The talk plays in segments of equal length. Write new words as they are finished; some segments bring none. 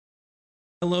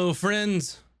Hello,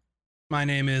 friends. My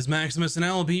name is Maximus, and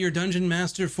I will be your dungeon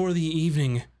master for the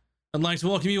evening. I'd like to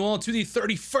welcome you all to the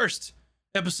 31st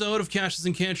episode of Caches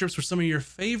and Cantrips, where some of your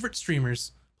favorite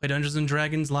streamers play Dungeons and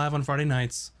Dragons live on Friday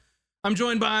nights. I'm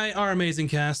joined by our amazing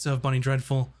cast of Bunny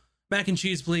Dreadful, Mac and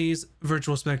Cheese Please,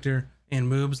 Virtual Spectre,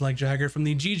 and Moobs like Jagger from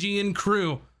the GGN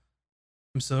crew.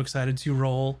 I'm so excited to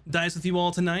roll dice with you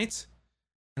all tonight,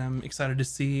 and I'm excited to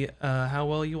see how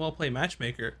well you all play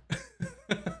Matchmaker.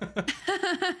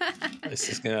 This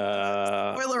is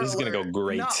gonna go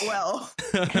great. Not well.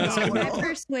 My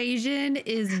persuasion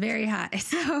is very high,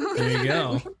 so There you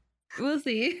go. We'll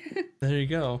see. There you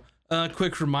go.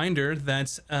 Quick reminder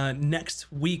that next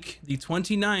week, the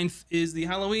 29th, is the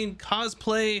Halloween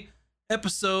cosplay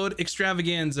episode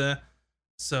extravaganza.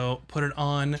 So put it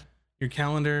on your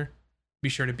calendar. Be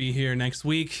sure to be here next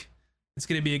week. It's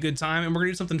going to be a good time, and we're going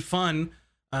to do something fun.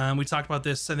 We talked about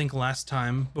this, I think, last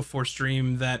time before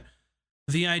stream, that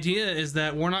the idea is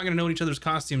that we're not going to know what each other's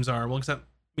costumes are. Well, except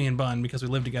me and Bun, because we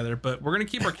live together. But we're going to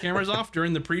keep our cameras off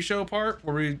during the pre-show part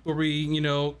where we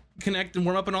connect and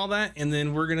warm up and all that. And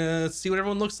then we're going to see what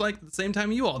everyone looks like at the same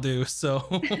time you all do. So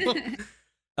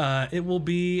it will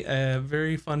be a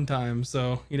very fun time.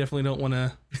 So you definitely don't want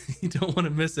to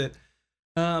miss it.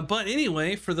 But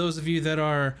anyway, for those of you that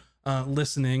are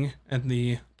listening at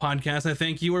the podcast, I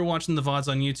thank you. Or watching the VODs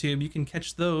on YouTube. You can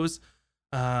catch those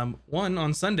one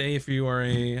on Sunday if you are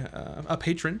a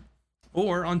patron,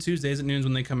 or on Tuesdays at noon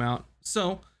when they come out.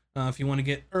 So if you want to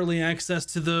get early access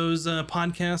to those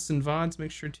podcasts and VODs,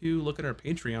 make sure to look at our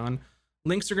Patreon.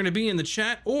 Links are going to be in the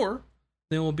chat, or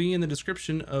they will be in the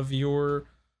description of your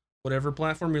whatever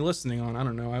platform you're listening on. I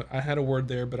don't know. I had a word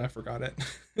there, but I forgot it.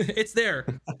 It's there.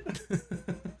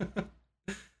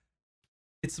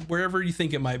 It's wherever you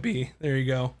think it might be. There you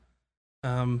go.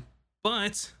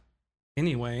 But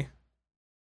anyway,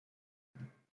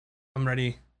 I'm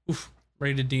ready.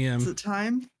 Ready to DM. Is it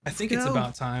time? I think it's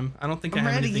about time. I don't think I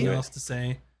have ready. anything else to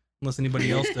say, unless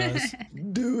anybody else does.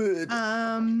 Do it.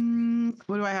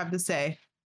 What do I have to say?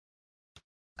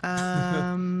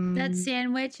 That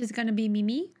sandwich is gonna be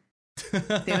Mimi.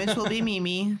 Sandwich will be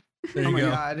Mimi. There Oh you my go.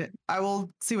 god. I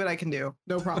will see what I can do.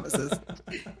 No promises.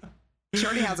 She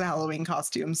already has a Halloween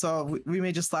costume, so we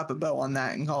may just slap a bow on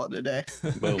that and call it a day.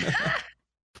 Boom.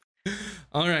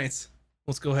 All right,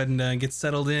 let's go ahead and get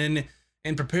settled in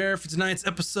and prepare for tonight's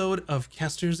episode of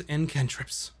Casters and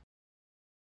Cantrips.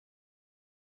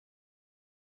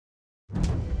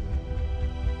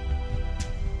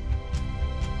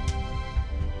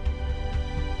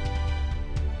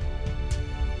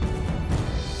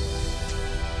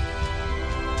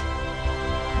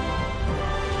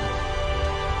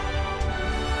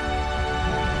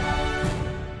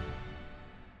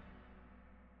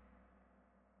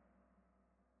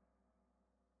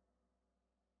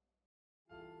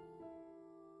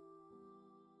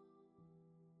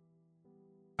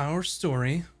 Our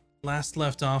story last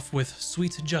left off with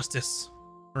Sweet Justice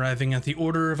arriving at the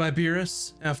Order of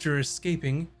Iberus after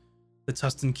escaping the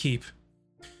Tustin Keep.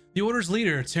 The Order's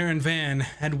leader, Terran Van,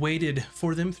 had waited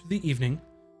for them through the evening,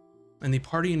 and the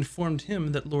party informed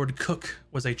him that Lord Cook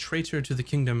was a traitor to the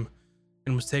kingdom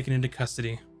and was taken into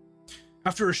custody.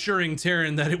 After assuring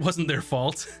Terran that it wasn't their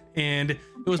fault and it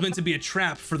was meant to be a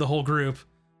trap for the whole group,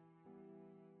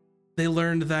 they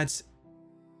learned that,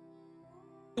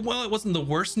 well, it wasn't the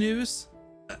worst news.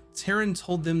 Terran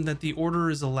told them that the Order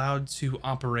is allowed to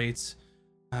operate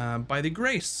by the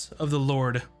grace of the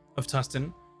Lord of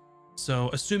Tustin. So,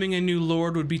 assuming a new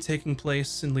Lord would be taking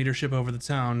place in leadership over the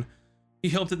town, he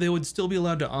hoped that they would still be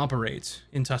allowed to operate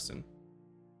in Tustin.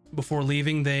 Before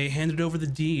leaving, they handed over the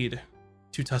deed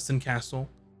to Tustin Castle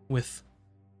with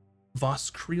Voss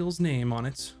Creel's name on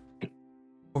it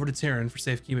over to Terran for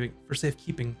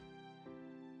safekeeping.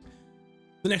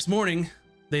 The next morning,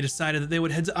 they decided that they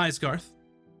would head to Isgarth,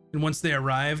 and once they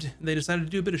arrived, they decided to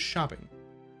do a bit of shopping.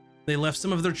 They left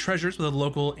some of their treasures with a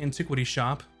local antiquity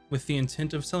shop with the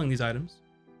intent of selling these items,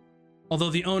 although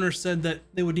the owner said that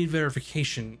they would need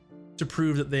verification to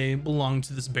prove that they belonged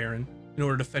to this baron in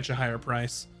order to fetch a higher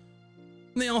price.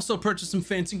 And they also purchased some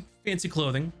fancy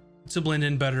clothing to blend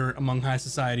in better among high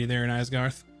society there in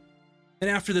Isgarth. And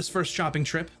after this first shopping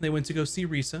trip, they went to go see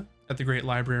Risa at the Great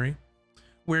Library,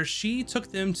 where she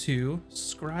took them to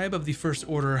Scribe of the First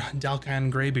Order,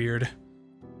 Dalkan Greybeard,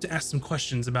 to ask some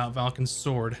questions about Valken's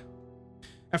sword.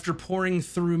 After poring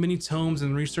through many tomes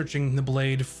and researching the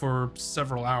blade for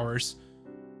several hours,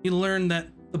 he learned that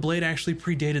the blade actually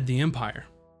predated the Empire,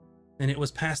 and it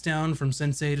was passed down from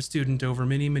sensei to student over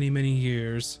many, many, many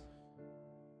years.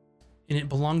 And it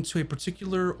belonged to a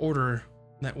particular order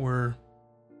that were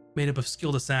made up of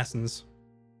skilled assassins.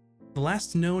 The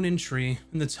last known entry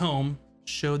in the tome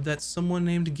showed that someone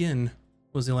named Gin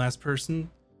was the last person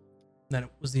that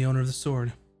was the owner of the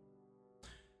sword.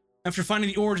 After finding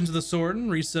the origins of the sword,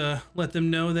 Risa let them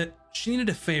know that she needed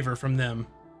a favor from them.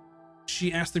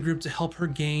 She asked the group to help her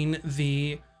gain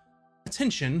the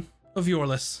attention of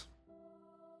Yorlis.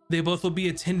 They both will be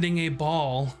attending a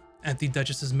ball at the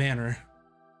Duchess's manor,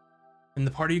 and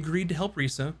the party agreed to help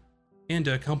Risa and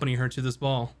to accompany her to this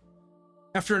ball.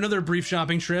 After another brief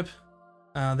shopping trip,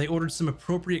 they ordered some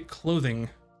appropriate clothing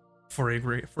for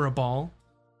a ball.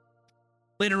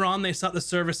 Later on, they sought the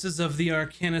services of the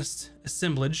Arcanist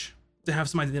assemblage to have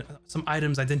some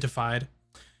items identified.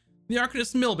 The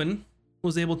Arcanist Milben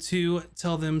was able to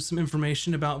tell them some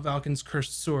information about Valken's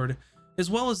cursed sword, as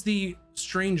well as the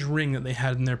strange ring that they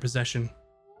had in their possession.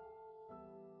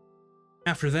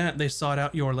 After that, they sought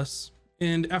out Yorlis,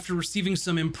 and after receiving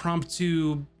some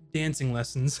impromptu dancing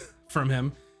lessons from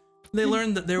him, they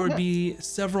learned that there would be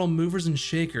several movers and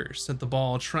shakers at the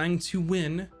ball trying to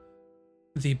win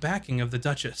the backing of the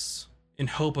Duchess in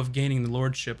hope of gaining the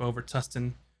lordship over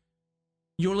Tustin.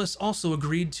 Yorlis also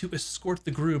agreed to escort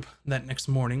the group that next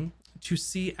morning to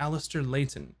see Alistair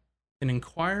Layton and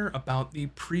inquire about the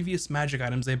previous magic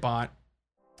items they bought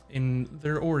in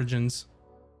their origins.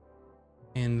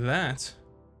 And that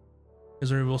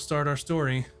is where we'll start our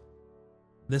story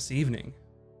this evening.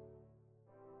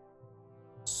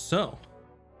 So,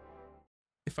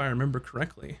 if I remember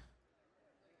correctly,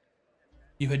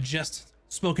 you had just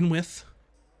spoken with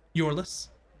Yorlis,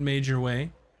 made your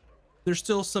way. There's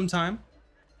still some time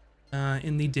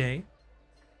in the day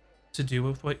to do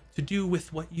with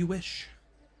what you wish.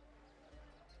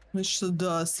 We should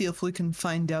see if we can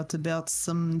find out about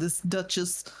this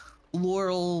Duchess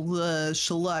Laurel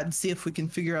Shalad. See if we can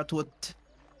figure out what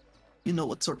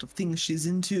sort of things she's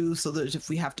into, so that if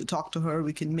we have to talk to her,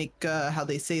 we can make how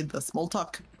they say the small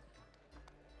talk.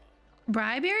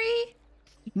 Bribery?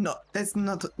 No,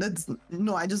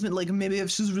 no. I just meant like maybe if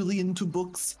she's really into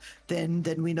books, then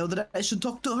we know that I should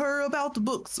talk to her about the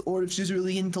books. Or if she's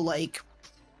really into like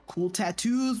cool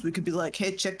tattoos, we could be like,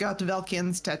 hey, check out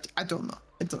Valken's tattoo. I don't know.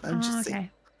 I'm just saying.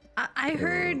 I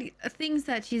heard things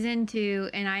that she's into,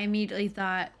 and I immediately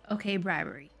thought, okay,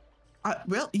 bribery.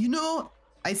 Well,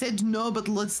 I said no, but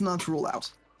let's not rule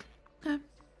out. Okay.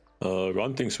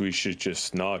 Ron thinks we should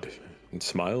just nod and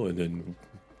smile, and then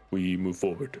we move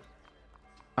forward.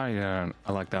 I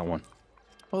like that one.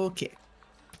 Okay.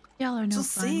 Y'all are no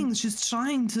Just fun. saying, she's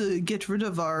trying to get rid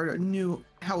of our new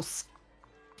house.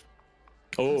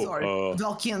 Oh, Sorry,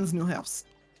 Valken's new house.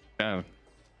 Yeah.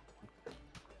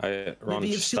 Ron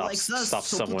Maybe if she likes us, stops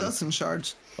she'll someone. put us in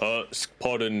charge.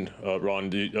 Pardon, Ron.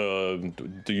 Do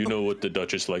you know what the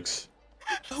Duchess likes?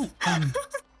 Oh,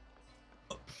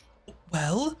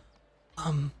 well,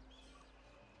 I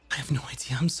have no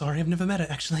idea. I'm sorry. I've never met her,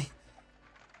 actually.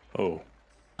 Oh.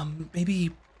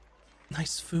 Maybe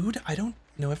nice food? I don't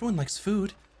know. Everyone likes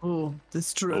food. Oh,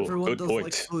 that's true. Oh, Everyone good does point.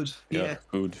 like food. Yeah.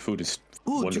 Food is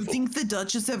Oh, wonderful. do you think the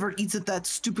Duchess ever eats at that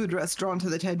stupid restaurant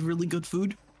that had really good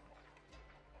food?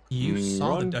 You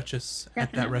saw the Ron? Duchess at that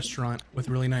Definitely. restaurant with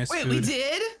really nice Wait, food. we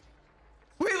did?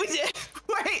 Wait, we did?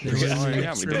 Wait. There was Yeah, an yeah, we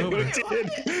extra did. over. We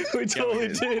did. We totally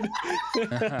did.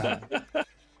 None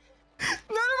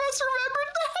of us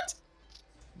remembered that?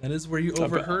 That is where you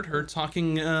overheard her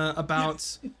talking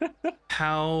about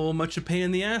how much a pain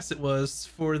in the ass it was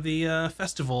for the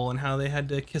festival and how they had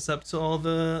to kiss up to all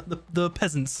the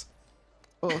peasants.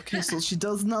 Okay, so she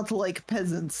does not like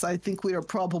peasants. I think we are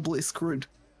probably screwed.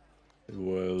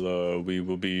 Well, we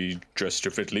will be dressed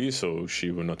differently, so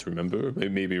she will not remember.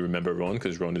 Maybe remember Ron,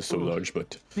 because Ron is so Ooh. large,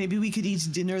 but... Maybe we could eat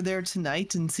dinner there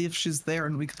tonight and see if she's there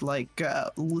and we could,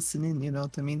 listen in, you know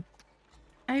what I mean?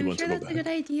 Are You you want to sure go that's a back?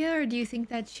 good idea, or do you think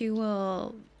that she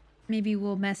will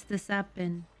mess this up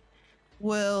and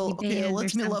Well, He okay, did or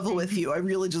let me level with something. you. I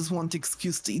really just want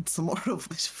excuse to eat some more of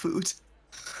this food.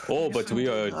 Oh, but we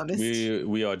are Honest.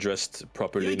 we are dressed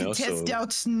properly We now, can test so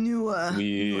out new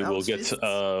we new will get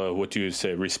outfits. what do you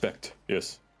say, respect.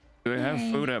 Yes. Do they have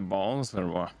Yay. food at balls or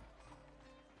what?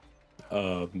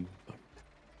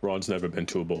 Ron's never been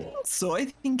to a ball. So I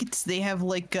think they have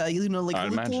I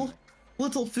imagine.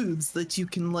 little foods that you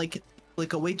can like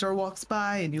a waiter walks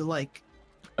by and you like.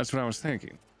 That's what I was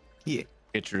thinking. Yeah,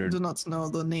 Get I your do not know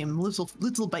the name.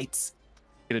 Little bites.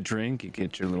 get a drink, you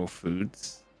get your little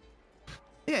foods.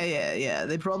 Yeah.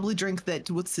 They probably drink that.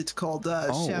 What's it called?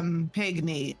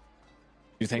 Champagne.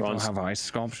 You think Ron's- they'll have ice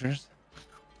sculptures?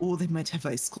 Oh, they might have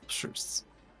ice sculptures.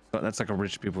 But that's like a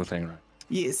rich people thing, right?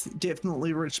 Yes,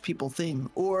 definitely rich people thing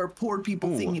or poor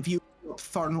people Ooh. thing if you go up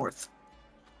far north.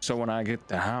 So when I get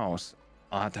the house,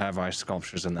 I'll have to have ice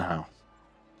sculptures in the house.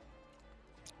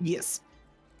 Yes.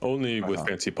 Only with Uh-huh.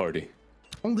 fancy party.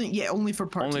 Only for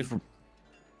party. Only for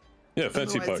Yeah,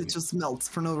 fancy Otherwise, party. it just melts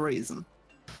for no reason.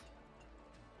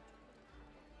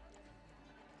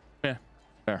 yeah,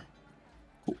 fair.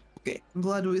 Okay, I'm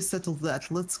glad we settled that.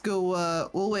 Let's go.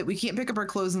 Well, wait, we can't pick up our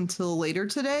clothes until later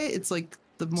today. It's like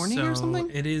the morning or something.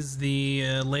 It is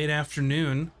the late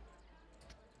afternoon.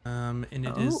 And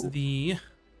it is Oh. the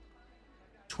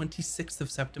 26th of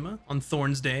Septima on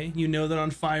Thorn's Day. You know that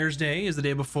on Fire's Day is the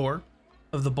day before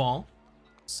of the ball.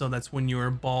 So that's when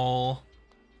your ball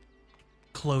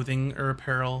clothing or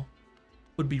apparel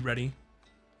would be ready.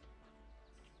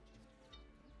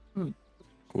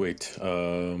 Wait,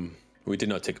 we did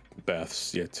not take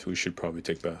baths yet. We should probably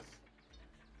take bath.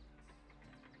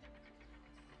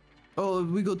 Oh,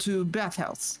 we go to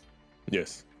bathhouse.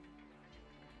 Yes.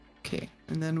 Okay,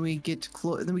 and then we get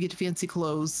Then we get fancy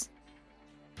clothes.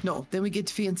 No, then we get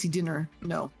fancy dinner.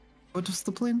 No, what was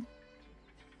the plan?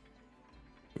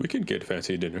 We can get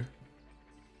fancy dinner.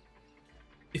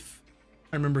 If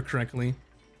I remember correctly,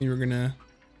 you were gonna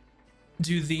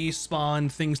do the spa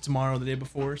and things tomorrow, the day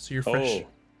before, so you're fresh. Oh,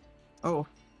 Oh,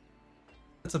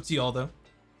 That's up to y'all though.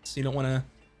 So you don't want to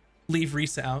leave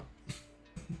Risa out.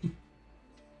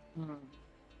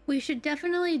 We should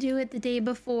definitely do it the day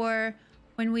before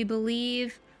when we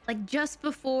believe, like just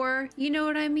before, you know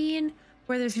what I mean?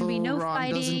 Where there's gonna be no Ron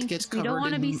fighting. doesn't get 'cause we don't covered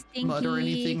want to be in stinky. mud or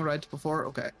anything right before.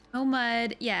 Okay. No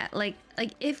mud. Yeah, like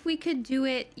if we could do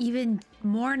it even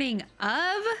morning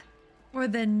of or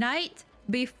the night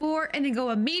before and then go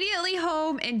immediately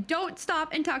home and don't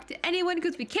stop and talk to anyone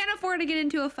because we can't afford to get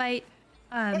into a fight.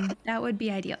 That would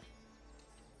be ideal.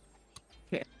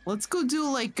 Okay, let's go do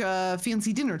like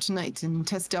fancy dinner tonight and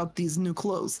test out these new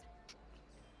clothes.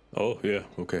 oh yeah,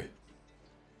 okay.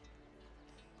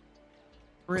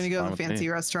 We're gonna That's go to fine a with fancy me.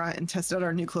 restaurant and test out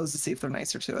our new clothes to see if they're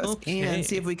nicer to us, and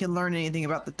see Okay. if we can learn anything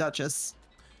about the Duchess.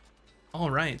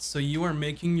 All right, so you are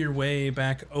making your way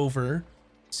back over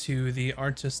to the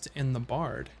artist and the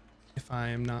bard, if I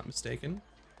am not mistaken.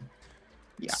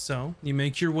 Yeah. So you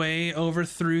make your way over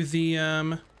through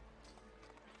the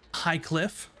high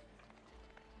cliff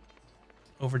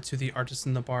over to the artist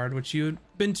and the bard, which you had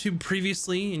been to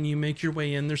previously, and you make your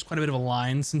way in. There's quite a bit of a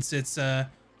line since it's a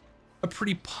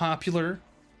pretty popular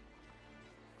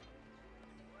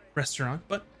restaurant,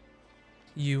 but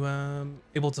you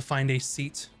able to find a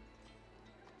seat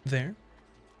there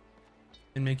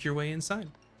and make your way inside.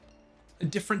 A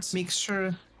different. Make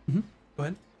sure Go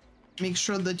ahead. make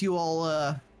sure that you all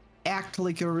act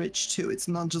like you're rich too. It's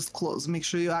not just clothes. Make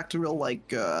sure you act real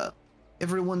like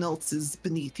everyone else is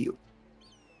beneath you.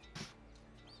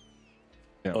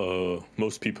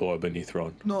 Most people are beneath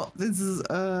Ron. No, this is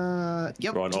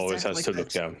yep. Ron just always act has like to look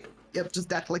that. down. Yep,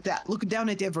 just act like that. Look down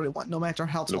at everyone, no matter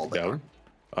how tall Look they are. down.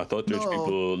 I thought rich No.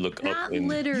 people look Not up and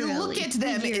literally. You look at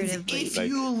them as figuratively. if Like-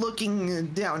 you looking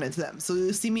down at them. So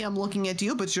you see me, I'm looking at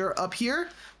you, but you're up here.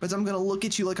 But I'm gonna look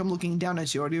at you like I'm looking down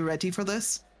at you. Are you ready for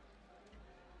this?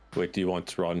 Wait, do you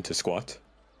want Ron to squat?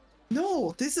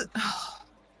 No, this is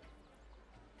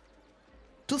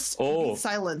just Oh. be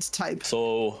silent type.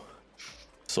 So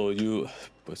you,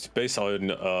 based on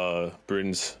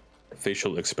Bryn's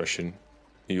facial expression,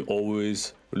 you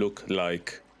always look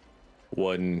like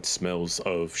one smells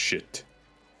of shit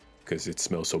because it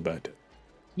smells so bad.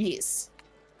 Yes,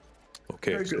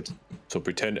 Okay, very good. so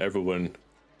pretend everyone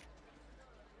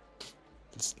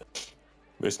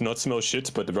it's not smell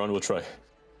shit, but Ron will try.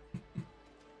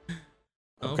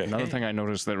 Okay. Another thing I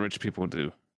noticed that rich people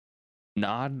do: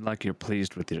 nod like you're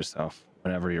pleased with yourself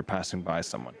whenever you're passing by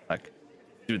someone. Like,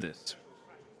 do this.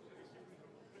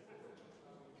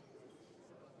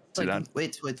 See Like, that?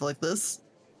 wait, like this?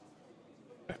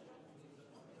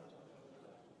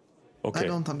 Okay. I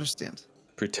don't understand.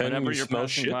 Pretend Whenever you you're smell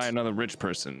passing shit. by another rich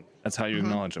person, that's how you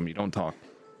acknowledge them. You don't talk.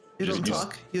 You Just don't use-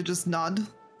 talk. You just nod.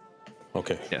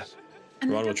 Okay. Yes. And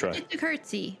then Ron will don't try. forget to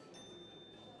curtsy.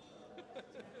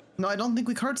 No, I don't think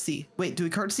we curtsy. Wait, do we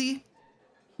curtsy?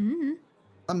 Mm-hmm.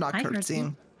 I'm not I curtsy.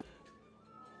 curtsying.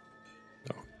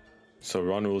 So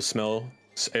Ron will smell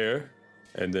air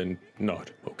and then nod.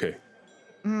 Okay.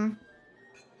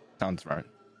 Sounds right.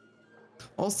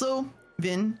 Also,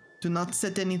 Vin, do not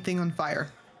set anything on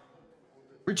fire.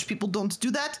 Rich people don't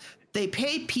do that. They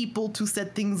pay people to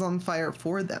set things on fire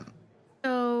for them.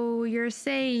 So you're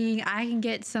saying I can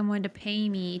get someone to pay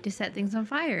me to set things on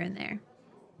fire in there?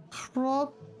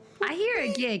 Prob- I hear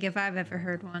a gig if I've ever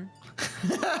heard one.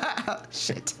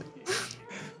 Shit.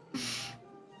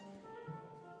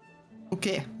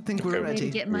 Okay, I think we're Okay. Way to ready.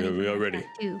 get money. We are from ready. that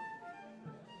Too.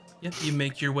 Yep, you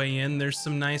make your way in. There's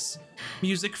some nice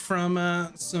music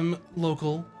from some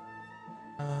local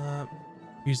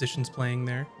musicians playing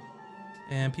there,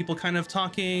 and people kind of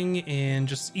talking and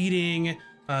just eating.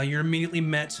 You're immediately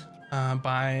met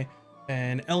by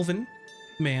an elven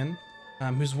man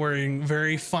who's wearing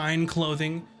very fine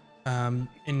clothing,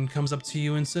 and comes up to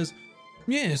you and says,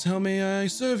 "Yes, how may I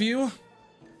serve you?"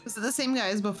 Is it the same guy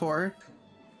as before?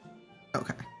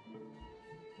 Okay.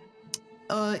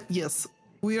 Yes.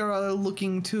 We are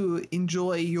looking to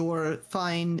enjoy your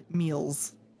fine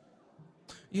meals.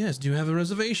 Yes, do you have a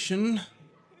reservation?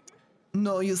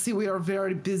 No, you see, we are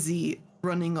very busy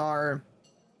running our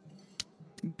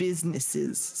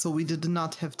businesses, so we did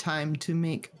not have time to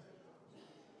make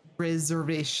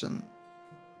reservation.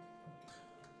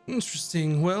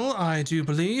 Interesting. Well, I do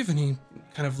believe, and he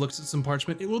kind of looks at some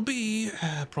parchment, it will be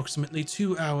approximately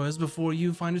 2 hours before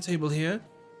you find a table here.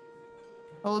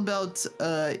 How about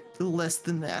less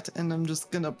than that? And I'm just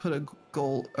gonna put a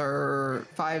gold or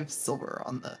 5 silver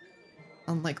on the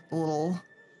like the little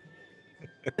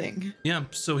thing. Yeah,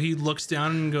 so he looks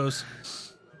down and goes,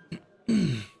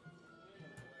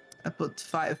 I put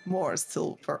 5 more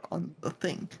silver on the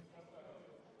thing.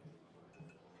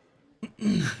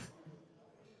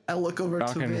 I look over to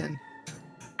Talking. Vin.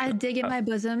 I dig in my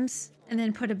bosoms and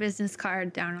then put a business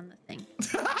card down on the thing.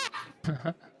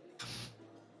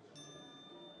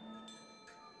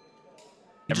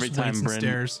 he Every just time waits and Bryn-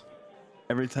 stares.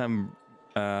 Every time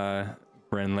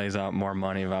Bryn lays out more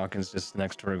money, Valken's just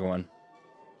next to her going,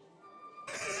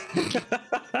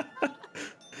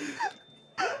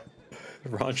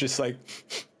 Ron's just like,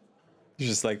 he's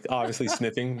just like obviously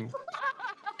sniffing.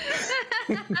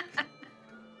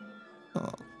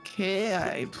 Okay,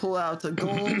 I pull out a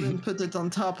gold and put it on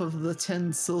top of the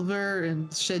 10 silver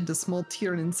and shed a small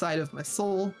tear inside of my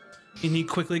soul. And he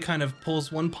quickly kind of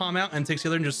pulls one palm out and takes the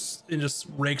other and just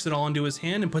rakes it all into his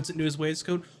hand and puts it into his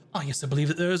waistcoat. Ah, yes, I believe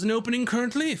that there is an opening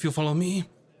currently, if you'll follow me.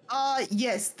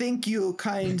 Yes, thank you,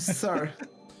 kind sir.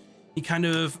 He kind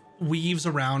of weaves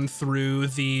around through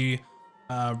the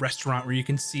restaurant where you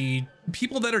can see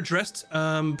people that are dressed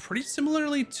pretty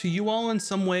similarly to you all in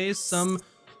some ways. Some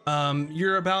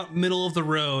you're about middle of the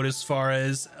road as far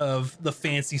as of the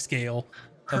fancy scale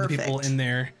of the people Perfect. in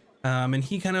there. And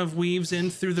he kind of weaves in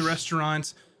through the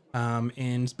restaurant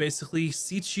and basically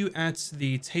seats you at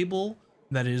the table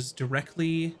that is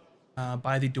directly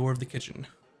by the door of the kitchen.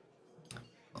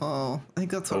 Oh, I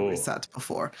think that's where we Oh. sat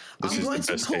before. This I'm is going the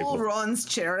to best pull table. Ron's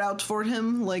chair out for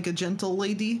him like a gentle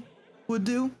lady would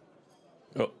do.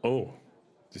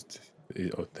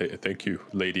 Thank you,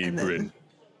 Lady And then- Bryn.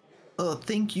 Oh,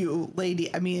 thank you,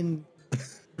 lady. I mean,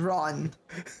 Ron.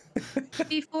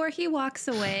 Before he walks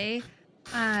away,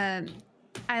 I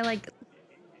like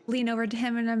lean over to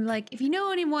him and I'm like, if you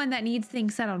know anyone that needs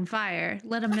things set on fire,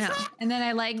 let him know. And then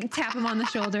I like tap him on the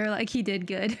shoulder like he did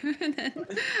good. And then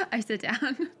I sit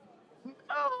down.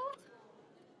 Oh.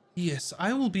 Yes,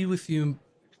 I will be with you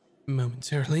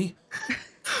momentarily.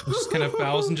 He just kind of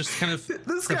bows and just kind of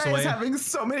This steps guy away. is having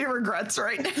so many regrets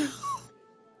right now.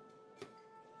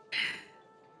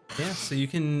 Yeah, so you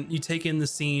take in the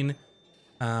scene,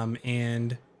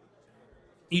 and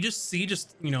you just see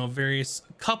various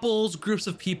couples, groups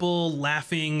of people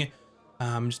laughing,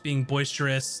 just being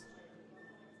boisterous.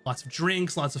 Lots of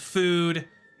drinks, lots of food,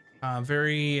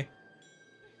 very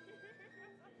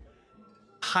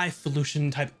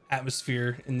highfalutin type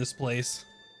atmosphere in this place.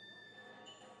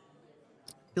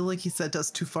 I feel like he set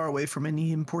us too far away from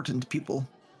any important people.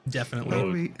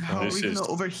 Definitely. Oh, How are this we going is- to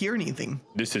overhear anything?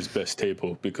 This is best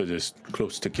table because it's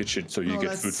close to kitchen, so you Oh,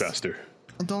 get food that's- faster.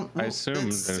 I don't. I assume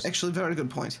that's there's- actually a very good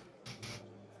point.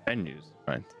 menus,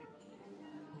 right?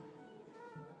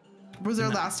 Was there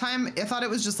last time? I thought it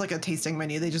was just like a tasting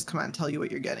menu. They just come out and tell you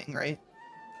what you're getting, right?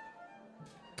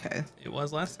 Okay. It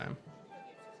was last time.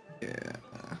 Yeah.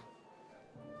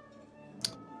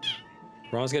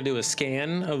 Ron's gonna do a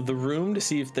scan of the room to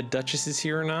see if the Duchess is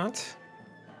here or not.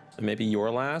 Maybe your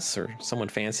lass or someone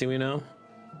fancy we know.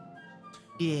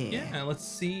 Yeah. Yeah, let's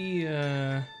see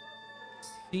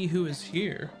who is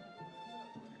here.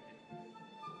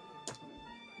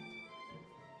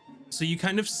 So you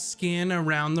kind of scan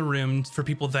around the room for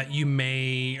people that you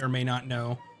may or may not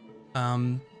know.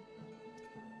 From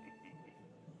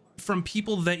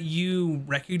people that you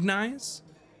recognize,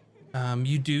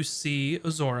 you do see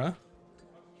Ozora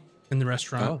in the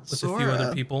restaurant Oh, with a few other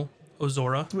Zora. people.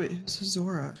 Ozora. Wait, who's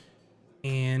Zora?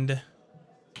 And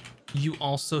you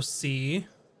also see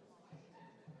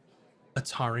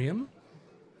Atarium,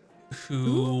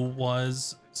 who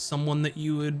was someone that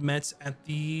you had met at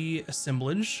the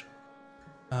assemblage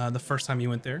the first time you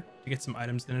went there to get some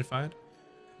items identified.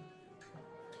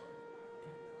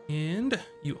 And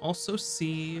you also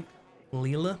see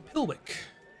Leela Pilwick.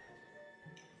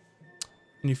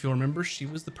 And if you'll remember, she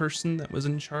was the person that was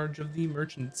in charge of the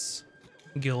merchants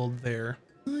guild there.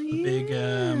 The big,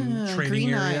 trading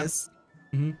green area. eyes.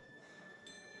 hmm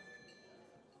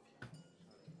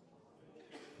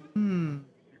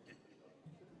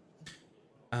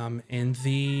And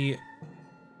the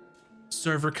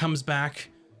server comes back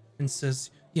and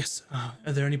says, yes,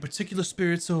 are there any particular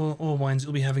spirits or wines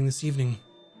you'll be having this evening?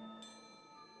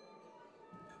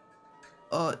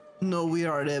 No, we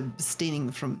are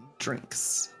abstaining from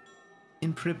drinks.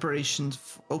 In preparation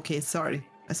okay, sorry.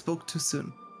 I spoke too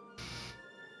soon.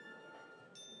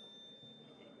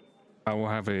 I will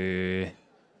have a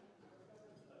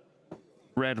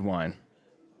red wine.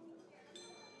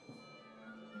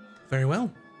 Very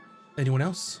well. Anyone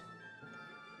else?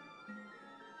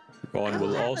 Ron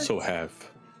will also have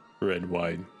red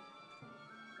wine.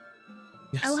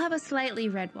 Yes. I will have a slightly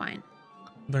red wine.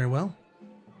 Very well.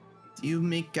 Do you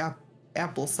make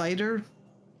apple cider?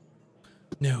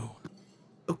 No.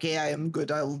 Okay, I am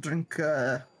good. I'll drink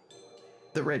the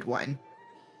red wine.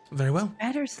 Very well.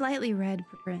 Red or slightly red,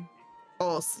 Bryn?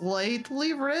 Oh,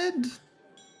 slightly red?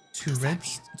 Two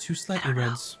reds, two slightly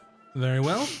reds. Very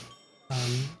well.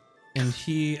 And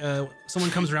he, someone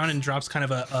comes around and drops kind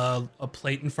of a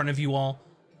plate in front of you all,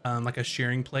 like a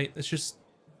sharing plate that's just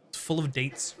full of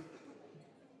dates.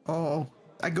 Oh,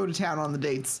 I go to town on the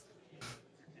dates.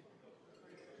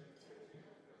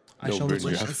 I No, shall Bryn,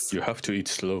 delicious. you have to eat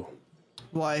slow.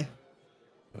 Why?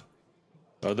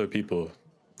 Other people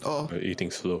Oh, are eating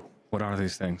slow. What are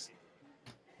these things?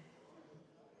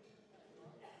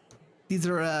 these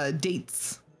are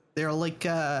dates. They're like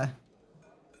a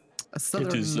southern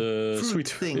It is fruit sweet.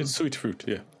 thing. It's sweet fruit.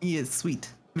 Yeah, Yes, sweet.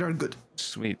 Very good.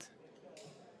 Sweet.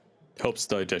 helps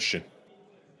digestion.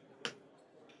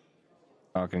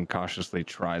 Falcon cautiously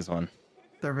tries one.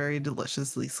 They're very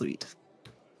deliciously sweet.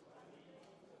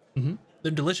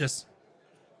 They're delicious.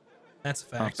 That's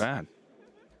a Not fact. bad.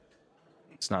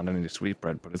 It's not any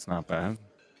sweetbread, but it's not bad.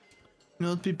 You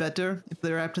know, it'd be better if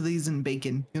they wrapped these in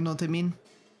bacon. You know what I mean?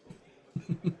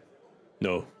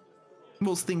 No.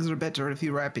 Most things are better if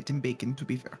you wrap it in bacon, to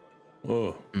be fair.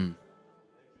 Oh.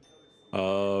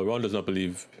 Ron does not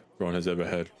believe Ron has ever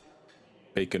had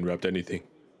bacon wrapped anything.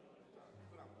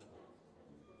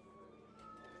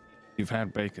 You've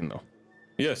had bacon though.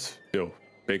 Yes, yo,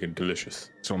 bacon delicious.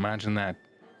 So imagine that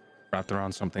wrapped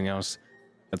around something else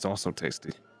that's also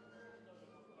tasty.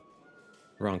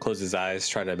 Ron closes his eyes,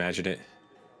 try to imagine it.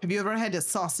 Have you ever had a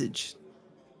sausage?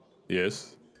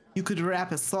 Yes. You could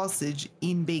wrap a sausage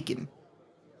in bacon.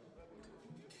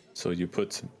 So you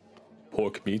put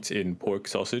pork meat in pork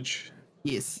sausage.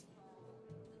 Yes.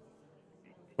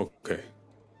 Okay.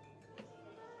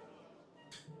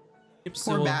 Yep,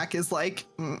 Poor so Mac is like,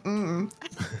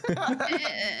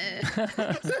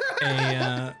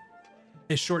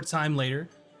 a short time later,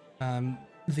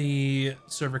 the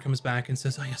server comes back and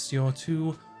says, oh yes, your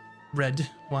two red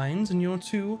wines and your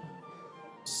two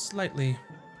slightly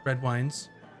red wines.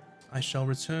 I shall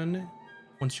return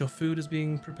once your food is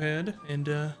being prepared and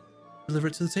deliver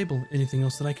it to the table. Anything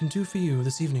else that I can do for you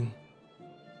this evening?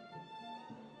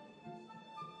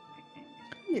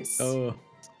 yes. Oh,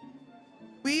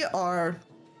 We are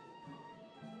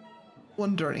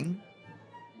wondering,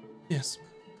 Yes.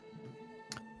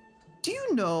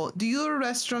 do your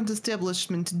restaurant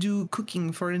establishment do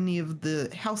cooking for any of the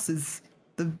houses,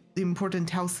 the important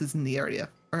houses in the area?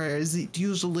 Or is it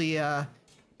usually,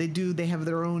 they have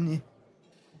their own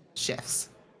chefs?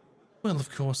 Well, of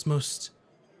course, most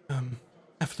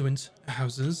affluent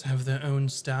houses have their own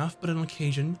staff, but on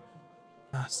occasion,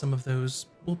 some of those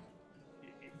will,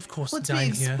 of course, Let me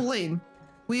dine here. explain.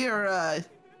 We are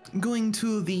going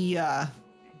to the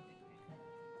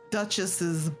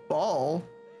Duchess's ball,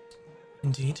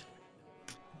 Indeed.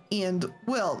 and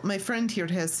well, my friend here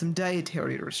has some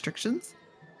dietary restrictions.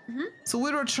 So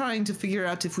we were trying to figure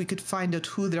out if we could find out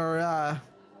who their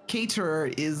caterer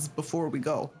is before we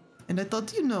go. And I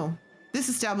thought, this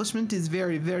establishment is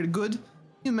very, very good.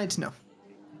 You might know.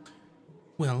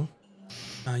 Well,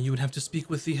 you would have to speak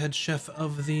with the head chef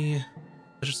of the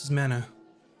Duchess's Manor.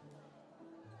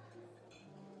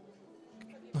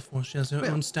 Of course, she has her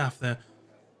Well- own staff there.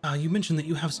 You mentioned that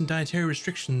you have some dietary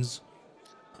restrictions.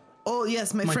 Oh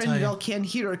yes, my Might friend I- Velcan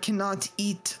here cannot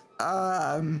eat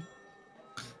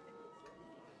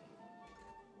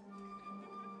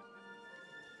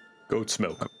goat's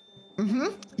milk.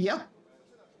 yep.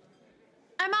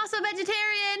 I'm also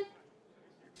vegetarian.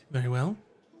 Very well.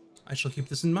 I shall keep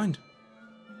this in mind.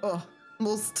 Oh,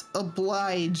 most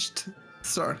obliged,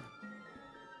 sir.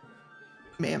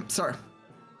 Ma'am, sir.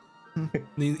 And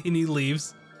he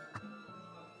leaves.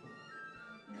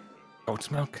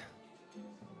 Goat's milk.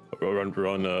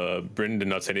 Bryn did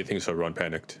not say anything, so Ron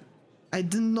panicked. I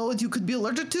didn't know what you could be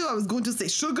allergic to. I was going to say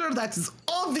sugar. That is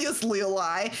obviously a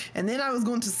lie. And then I was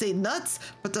going to say nuts,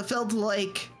 but I felt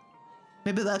like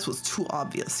maybe that was too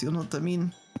obvious. You know what I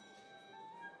mean?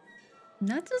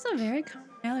 Nuts is a very common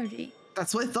allergy.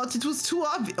 That's why I thought it was too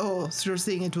obvious. Oh, so you're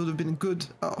saying it would have been good.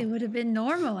 Oh, It would have been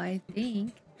normal, I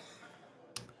think.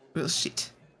 well,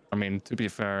 shit. I mean, to be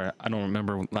fair, I don't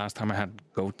remember last time I had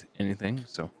goat anything,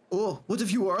 so. Oh, what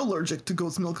if you are allergic to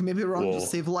goat's milk? Maybe Ron Whoa. just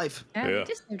save life. Yeah, Yeah. we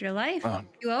just saved your life. Oh.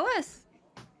 You owe us.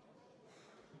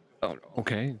 Oh,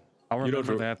 okay. I'll You don't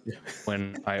remember re- that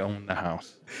when I own the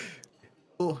house.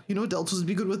 Oh, you know what else would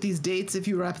be good with these dates? If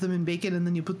you wrap them in bacon and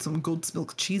then you put some goat's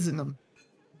milk cheese in them.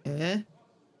 Eh?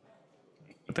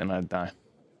 But then I'd die.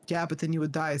 Yeah, but then you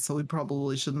would die, so we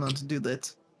probably should not do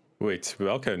that. Wait,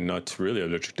 Valka not really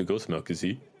allergic to goat's milk, is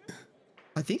he?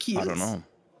 I think he is. I don't know.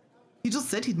 He just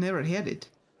said he'd never had it.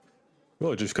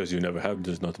 Well, just because you never have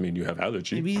does not mean you have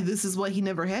allergy. Maybe this is why he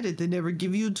never had it. They never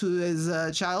give you to his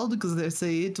child because they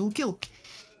say it will kill.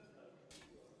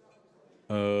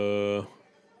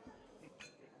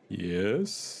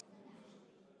 Yes.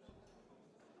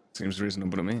 Seems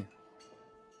reasonable to me.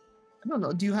 I don't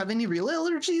know. Do you have any real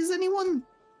allergies, anyone?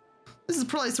 This is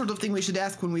probably sort of thing we should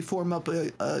ask when we form up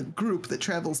a group that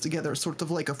travels together, sort of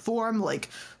like a forum, like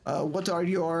what are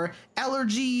your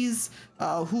allergies?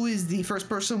 Who is the first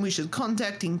person we should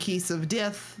contact in case of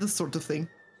death? This sort of thing.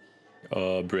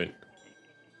 Bryn.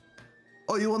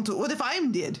 Oh, you want to? What if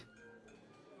I'm dead?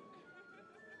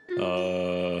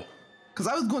 Because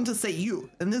I was going to say you,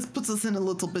 and this puts us in a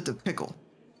little bit of pickle.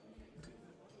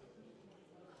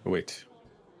 Wait,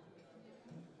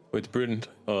 Bryn,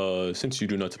 since you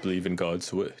do not believe in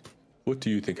gods, what do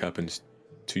you think happens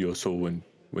to your soul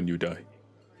when you die?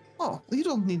 Oh, you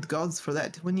don't need gods for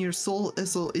that. When your soul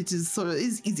is it is sort of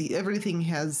is easy. Everything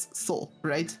has soul,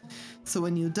 right? So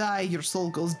when you die, your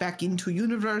soul goes back into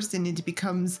universe and it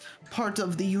becomes part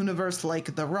of the universe,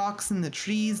 like the rocks and the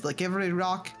trees. Like every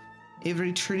rock,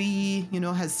 every tree, you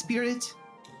know, has spirit,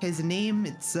 has a name.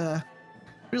 It's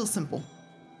real simple.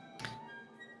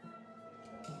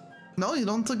 No, you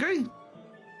don't agree.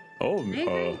 Oh,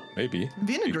 Maybe. maybe.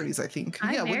 Vin agrees, I think.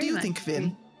 I Yeah, what do very you much think, Vin?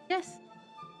 agree. Yes.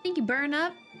 I think you burn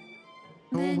up.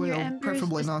 Oh, Then your well, embers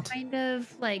preferably just not. kind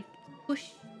of like push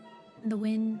in the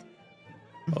wind.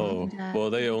 Oh, And, well,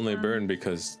 they only um, burn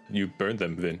because you burned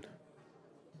them, Vin.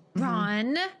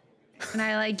 Ron. And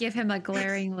I like give him a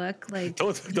glaring look, like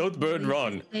Don't burn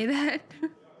Ron. say that.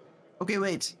 Okay,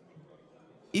 wait.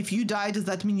 If you die, does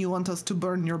that mean you want us to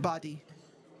burn your body?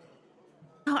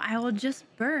 No, I will just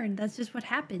burn. That's just what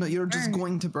happens. No, you're just Burn.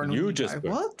 going to burn when You you just die.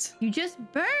 burn. What? You just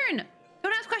burn.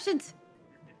 Don't ask questions.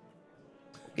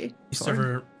 Okay. The sorry.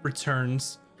 server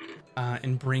returns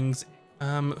and brings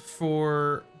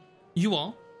for you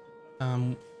all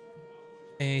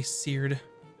a seared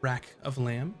rack of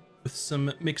lamb with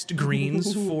some mixed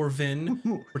greens for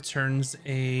Vin. Returns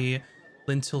a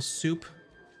lentil soup,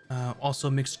 also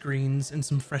mixed greens and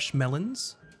some fresh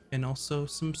melons, and also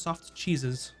some soft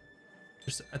cheeses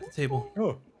just at the table.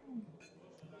 Oh.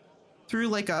 Through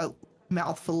like a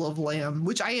mouthful of lamb,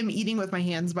 which I am eating with my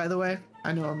hands, by the way.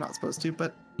 I know I'm not supposed to,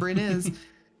 but Bryn is.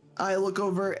 I look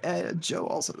over at Joe.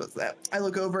 Also does that. I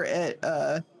look over at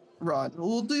Ron.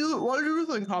 Well, what do you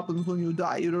think happens when you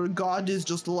die? You know, God is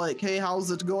just like, hey, how's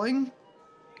it going?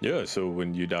 Yeah, so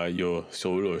when you die, your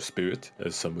soul or spirit,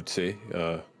 as some would say,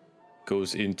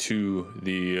 goes into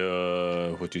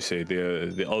the what do you say,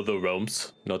 the other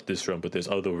realms. Not this realm, but there's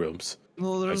other realms.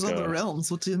 Well, there's Like, other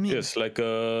realms. What do you mean? Yes, like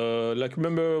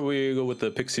remember we go with the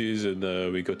pixies and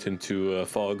we got into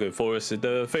fog and forest in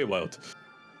the Feywild.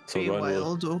 So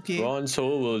Feywild, okay. Ron's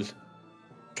soul will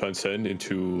transcend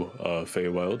into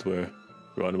Feywild, where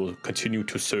Ron will continue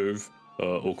to serve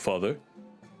Oakfather.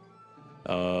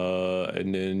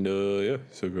 And then yeah,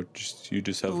 so you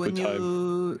just have So a when good time.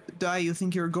 you die, you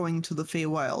think you're going to the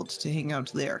Feywild to hang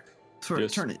out there for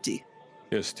Yes. eternity.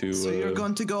 Yes, to So you're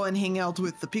going to go and hang out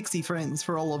with the pixie friends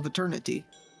for all of eternity.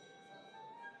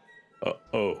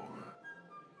 oh.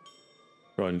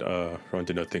 Ron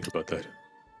did not think about that.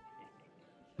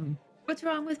 What's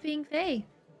wrong with being Fae?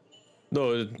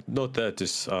 No, not that.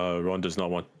 Just Ron does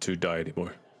not want to die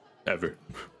anymore, ever.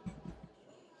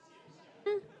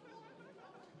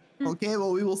 Okay,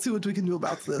 well, we will see what we can do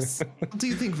about this. What do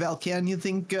you think, Valkan? You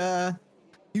think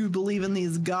you believe in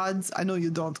these gods? I know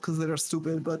you don't because they're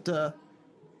stupid, but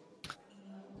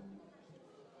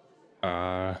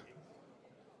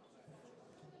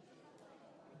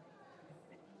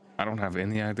I don't have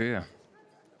any idea.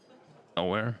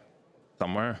 Nowhere.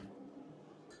 Somewhere.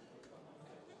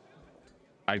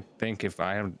 I think if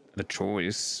I had the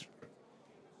choice,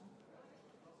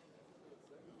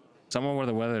 somewhere where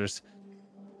the weather's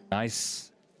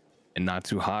nice and not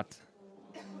too hot,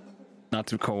 not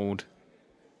too cold,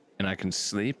 and I can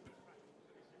sleep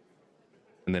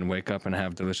and then wake up and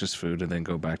have delicious food and then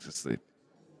go back to sleep.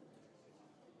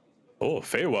 Oh,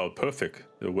 Feywild, perfect.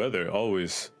 The weather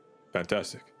always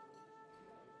fantastic.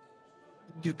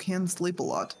 You can sleep a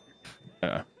lot.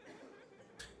 Yeah.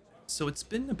 So it's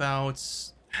been about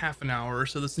half an hour or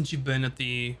so since you've been at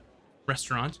the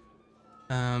restaurant.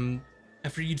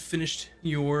 After you'd finished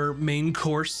your main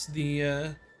course,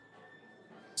 the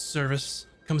service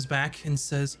comes back and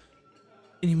says,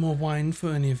 "Any more wine for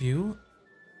any of you?"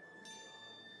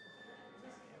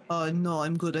 No,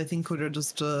 I'm good. I think we're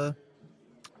just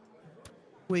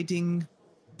waiting,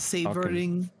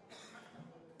 savoring.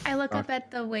 I look up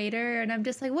at the waiter and I'm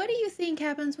just like, what do you think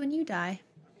happens when you die?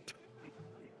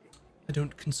 I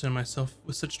don't concern myself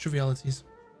with such trivialities.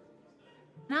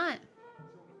 Not.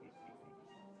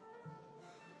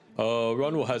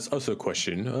 Ronwell has also a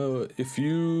question. If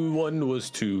one was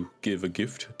to give a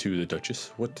gift to the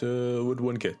Duchess, what would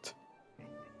one get?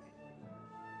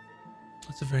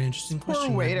 That's a very interesting Poor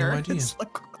question. I waiter. have no idea. It's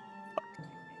like,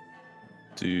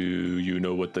 Do you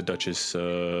know what the Duchess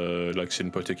likes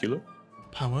in particular?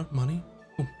 Power, money.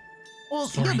 Oh, well,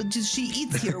 Sorry. yeah, but she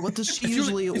eats here. What does she if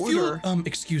usually you, order?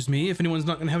 excuse me, if anyone's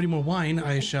not gonna have any more wine,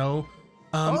 I shall.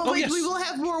 Wait, yes, we will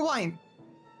have more wine.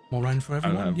 more wine for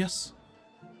everyone. have- Yes.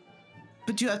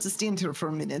 But you have to stand here for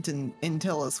a minute and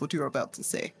tell us what you're about to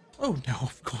say. Oh no,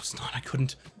 of course not. I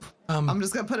couldn't. I'm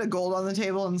just gonna put a gold on the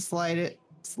table and slide it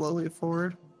slowly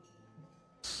forward.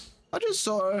 I just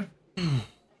saw her.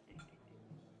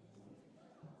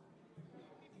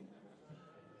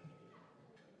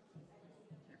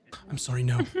 I'm sorry,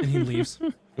 no. And he leaves.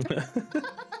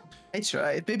 I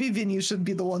tried. Maybe Vinny should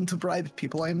be the one to bribe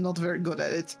people. I am not very good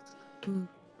at it. That's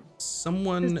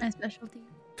Someone my specialty.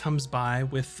 comes by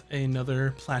with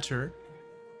another platter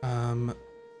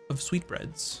of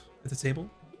sweetbreads at the table.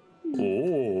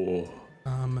 Oh,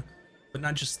 But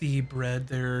not just the bread,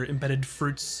 they're embedded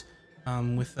fruits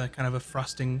with a kind of a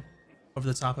frosting over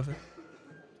the top of it.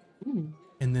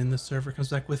 And then the server comes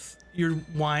back with your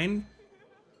wine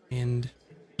and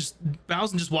just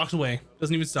bows and just walks away.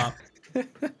 Doesn't even stop.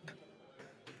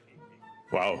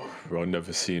 wow. Ron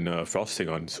never seen frosting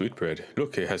on sweetbread.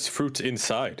 Look, it has fruit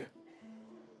inside.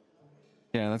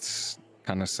 Yeah, that's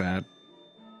kind of sad.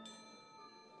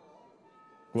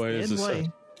 Why is And this?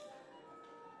 why?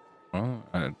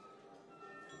 Well,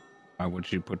 why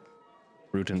would you put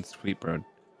fruit in sweetbread?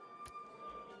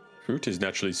 Fruit is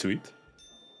naturally sweet.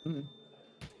 I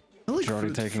like You're already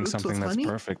fruit- taking fruits something with that's honey.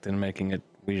 perfect and making it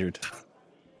weird.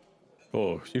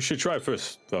 Oh, you should try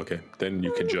first. Okay, then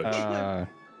you can judge.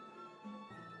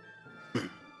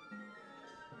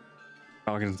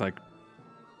 Falcon's like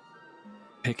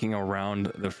picking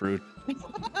around the fruit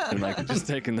and like just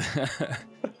taking the.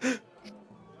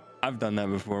 I've done that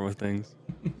before with things.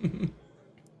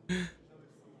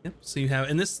 Yep. So you have,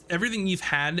 and this, everything you've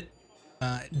had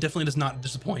definitely does not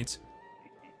disappoint.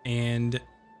 And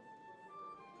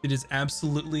it is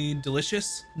absolutely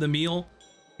delicious, the meal.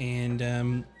 And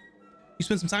you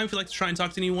spend some time. If you'd like to try and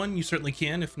talk to anyone, you certainly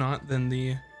can. If not, then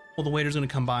the waiter's going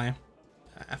to come by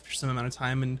after some amount of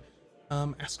time and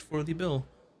ask for the bill.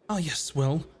 Oh, yes.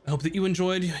 Well, I hope that you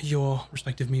enjoyed your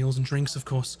respective meals and drinks, of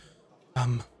course.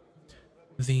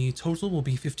 The total will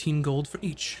be 15 gold for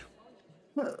each.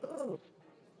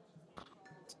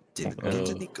 Didn't get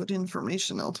any good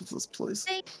information out of this place.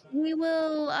 Hey, we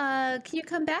will, can you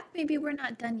come back? Maybe we're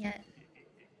not done yet.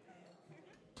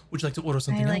 Would you like to order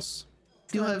something like- else?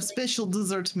 You have special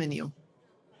dessert menu.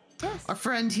 Yes. Our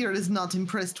friend here is not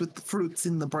impressed with the fruits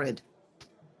in the bread.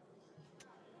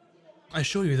 I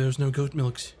assure you there's no goat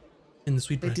milk in the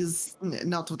sweetbread. It is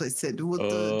not what I said. What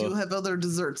do you have other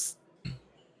desserts?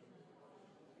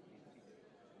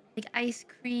 Like ice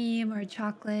cream or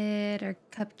chocolate or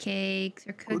cupcakes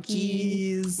or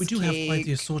cookies. Cookies. We do have quite the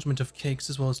cake. assortment of cakes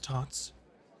as well as tarts.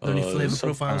 Are there any flavor some-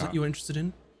 profiles that you're interested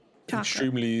in? Chocolate.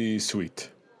 Extremely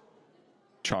sweet.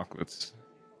 Chocolates.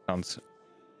 Sounds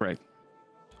great.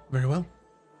 Very well.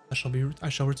 I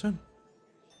shall return.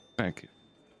 Thank you.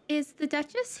 Is the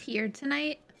Duchess here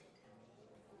tonight?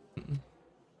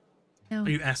 No. Are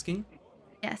you asking?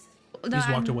 Yes. He No, just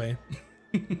walked I'm- away.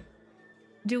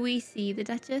 Do we see the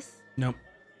Duchess? Nope.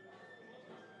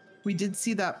 We did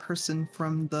see that person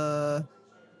from the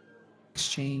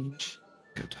exchange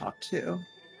to talk to.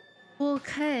 Well,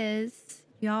 cause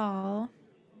y'all,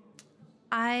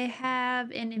 I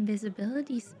have an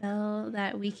invisibility spell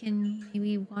that we can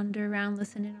maybe wander around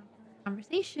listening to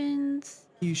conversations.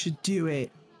 You should do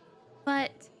it.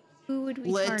 But who would we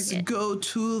Let's target? go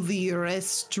to the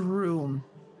restroom.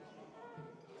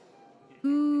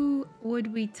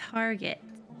 would we target?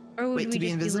 Or would Wait, we to be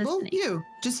just invisible? listening?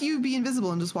 You be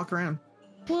invisible and just walk around.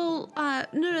 Well,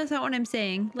 no, that's not what I'm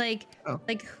saying. Like, Oh.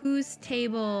 like whose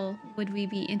table would we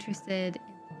be interested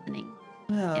in listening?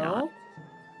 Well,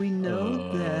 we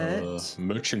know that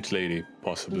Merchant lady,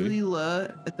 possibly.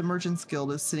 Leela at the Merchants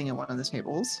Guild is sitting at one of the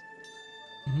tables.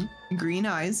 Mhm. Green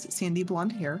eyes, sandy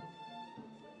blonde hair.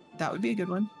 That would be a good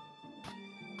one.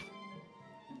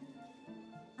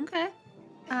 Okay.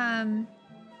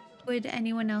 Would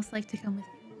anyone else like to come with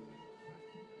me?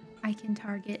 I can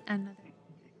target another.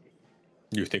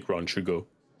 You think Ron should go?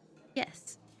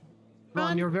 Yes.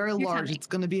 Ron, you're very large. coming. It's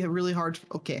going to be a really hard.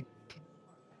 Okay.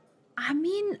 I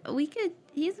mean, we could.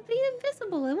 He's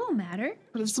invisible. It won't matter.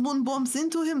 But if someone bumps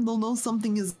into him, they'll know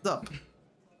something is up.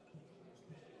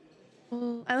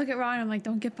 Well, I look at Ron. I'm like,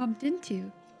 don't get bumped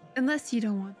into, unless you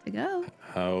don't want to go.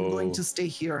 How? I'm going to stay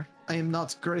here. I am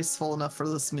not graceful enough for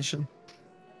this mission.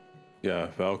 Yeah,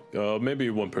 well, maybe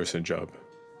one person job.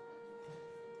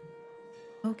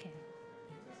 Okay.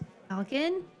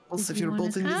 Falcon. Also, did if you you're wanna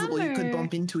both invisible, come, you could or-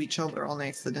 bump into each other on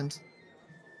accident.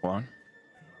 Juan,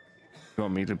 you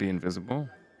want me to be invisible?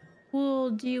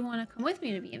 Well, do you want to come with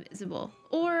me to be invisible,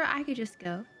 or I could just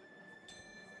go?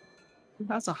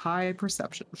 That's a high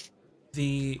perception.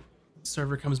 The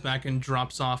server comes back and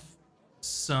drops off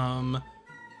some,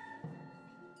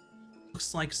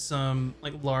 looks like some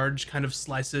large kind of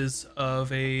slices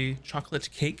of a chocolate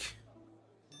cake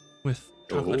with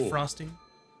chocolate Oh. frosting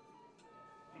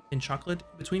and chocolate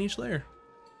between each layer.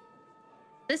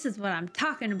 This is what I'm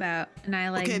talking about, and I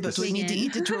like. Okay, but we dig need to in.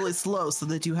 eat it really slow so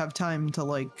that you have time to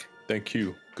like. Thank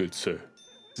you, good sir.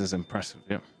 This is impressive.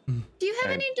 Yeah. Do you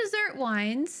have I- any dessert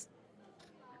wines?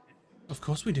 Of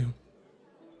course we do.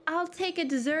 I'll take a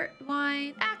dessert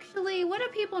wine. Actually, what do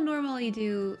people normally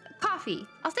do? Coffee.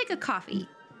 I'll take a coffee.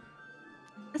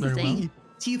 That's the Very well. thing.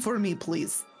 Tea for me,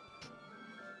 please.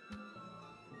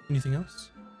 Anything else?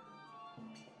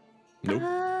 Nope.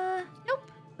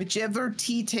 Nope. Whichever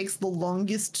tea takes the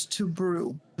longest to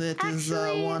brew. That is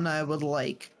Actually- one I would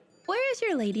like. Where is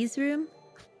your ladies' room?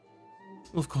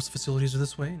 Well, of course, the facilities are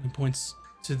this way. And he points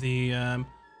to the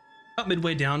about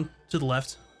midway down to the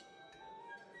left.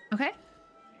 Okay.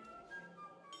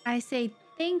 I say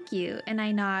thank you, and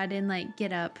I nod and like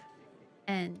get up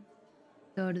and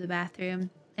go to the bathroom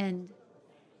and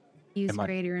use Am I-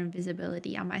 greater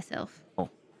invisibility on myself.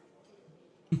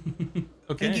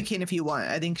 Okay. Thank you, Kane, if you want.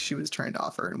 I think she was trying to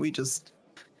offer, and we just.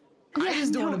 I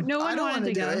just don't wanna- no I one don't wanted wanna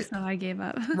to do go, it. so I gave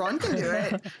up. Ron can do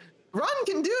it. Ron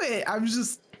can do it. I was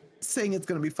just saying it's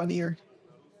gonna be funnier.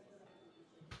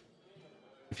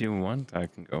 If you want, I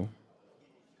can go.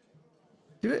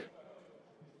 Do it.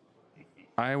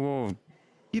 I will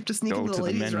You have to sneak Go into to the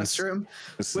the ladies' men's restroom.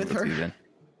 facility her. then.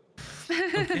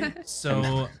 Okay.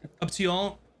 So up to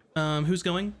y'all. Who's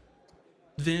going?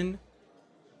 Vin.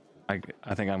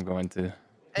 I think I'm going to.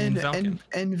 And Valken.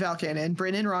 and Valken and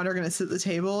Bryn and Ron are gonna sit at the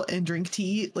table and drink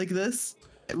tea like this,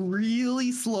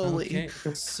 really slowly.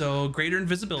 Okay. So greater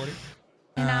invisibility.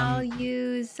 And I'll Um,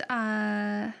 use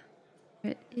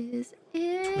what is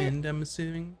it? Wind, I'm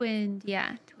assuming. Wind,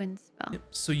 yeah, twin spell. Yep.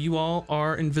 So you all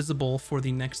are invisible for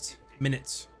the next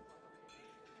minute.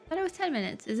 I thought it was 10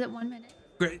 minutes. Is it 1 minute?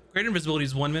 Greater invisibility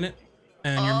is 1 minute,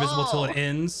 and you're invisible till it Oh.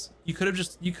 ends. You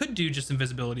could do just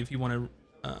invisibility if you want to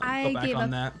I go back gave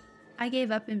on up. that. I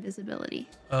gave up invisibility.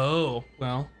 Oh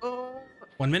well, Oh,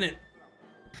 1 minute.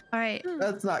 All right,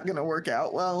 that's not gonna work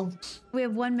out well. we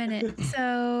have 1 minute.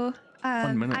 So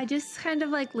 1 minute. I just kind of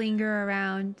like linger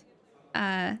around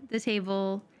the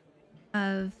table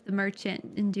of the merchant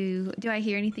and do I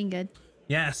hear anything good?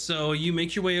 Yeah. So you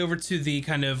make your way over to the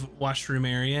kind of washroom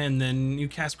area, and then you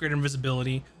cast greater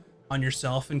invisibility on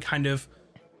yourself, and kind of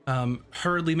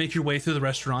hurriedly make your way through the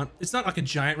restaurant. It's not like a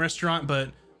giant restaurant,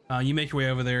 but you make your way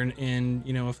over there in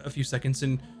a few seconds,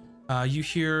 and you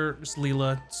hear just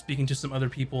Leela speaking to some other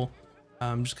people.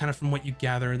 Just kind of from what you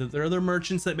gather, that there are other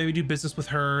merchants that maybe do business with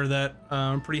her that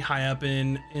are pretty high up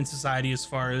in society as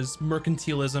far as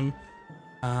mercantilism.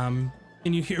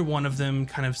 And you hear one of them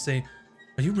kind of say,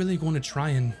 "Are you really going to try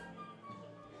and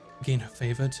gain her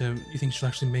favor? You think she'll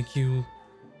actually make you,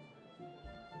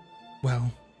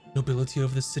 well, nobility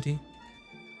over the city?"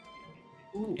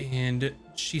 And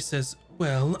she says,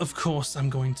 "Well, of course I'm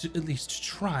going to at least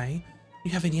try.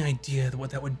 You have any idea what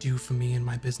that would do for me and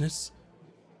my business?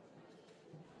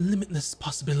 Limitless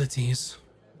possibilities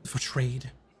for trade,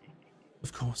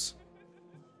 of course."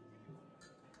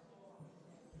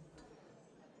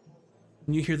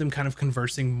 And you hear them kind of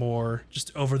conversing more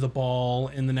just over the ball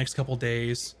in the next couple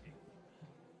days.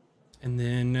 And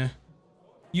then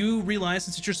you realize,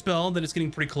 since it's your spell, that it's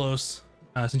getting pretty close,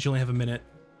 since you only have a minute.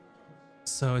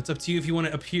 So it's up to you if you want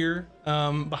to appear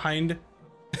behind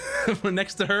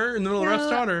next to her in the middle of the No.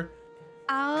 restaurant, or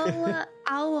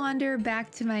I'll wander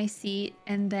back to my seat,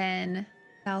 and then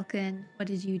Falcon, what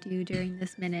did you do during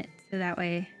this minute? So that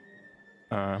way,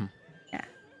 Yeah.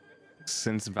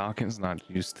 Since Valken's not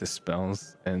used to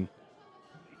spells and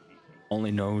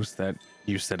only knows that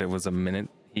you said it was a minute,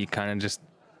 he kind of just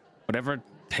whatever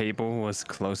table was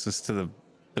closest to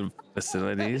the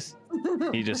facilities,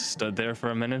 he just stood there for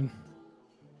a minute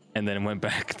and then went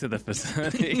back to the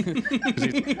facility. 'Cause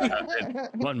he's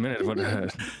like, 1 minute would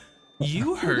have hurt.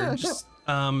 you heard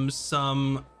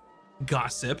some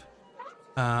gossip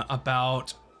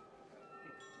about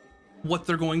what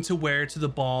they're going to wear to the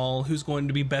ball, who's going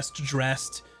to be best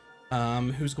dressed,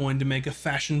 who's going to make a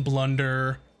fashion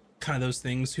blunder, kind of those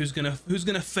things. Who's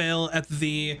gonna fail at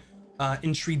the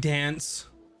entry dance,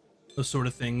 those sort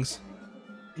of things.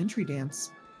 Entry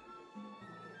dance.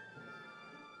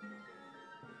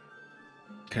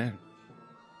 Okay.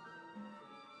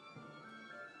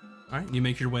 All right, you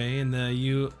make your way, and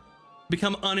you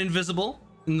become uninvisible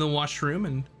in the washroom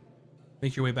and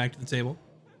make your way back to the table.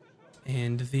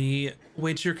 And the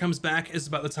waiter comes back as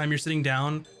about the time you're sitting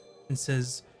down and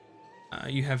says,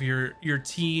 you have your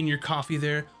tea and your coffee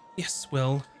there. Yes,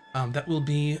 well, that will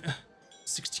be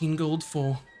 16 gold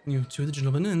for you two of the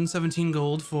gentlemen and 17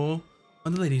 gold for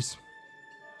the ladies.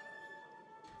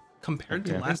 Compared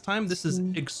to Okay. last time, this is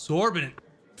exorbitant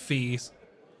fees.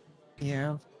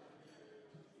 Yeah.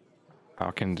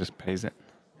 Falcon just pays it.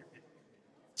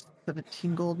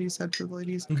 17 gold you said for the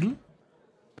ladies. Mhm.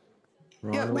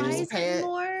 Yeah, we why just is pay it it.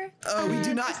 more? Oh, we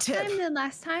do not this tip. time than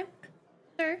last time,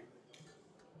 sir.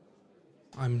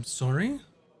 I'm sorry.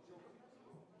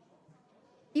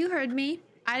 You heard me.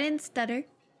 I didn't stutter.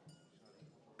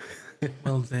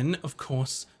 Well then, of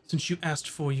course, since you asked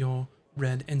for your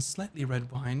red and slightly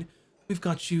red wine, we've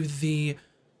got you the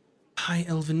High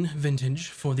Elven Vintage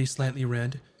for the slightly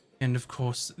red, and of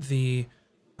course the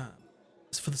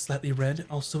for the slightly red,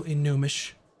 also a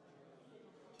Gnomish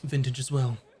Vintage as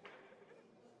well.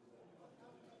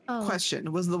 Oh,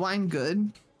 Question: was the wine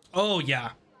good? Oh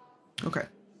yeah, Okay.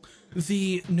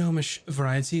 the Gnomish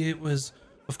variety, it was,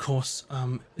 of course,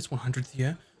 its 100th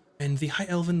year, and the High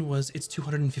Elven was its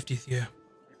 250th year.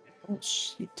 Oh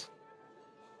shit.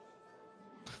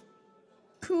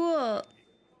 cool.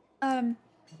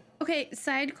 Okay,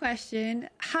 side question.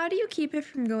 How do you keep it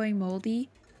from going moldy?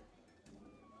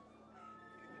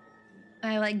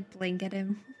 I like blink at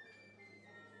him.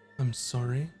 I'm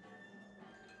sorry.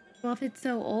 Well, if it's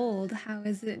so old, how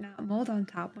is it not mold on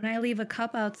top? When I leave a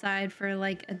cup outside for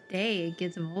like a day, it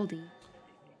gets moldy.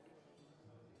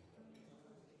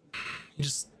 He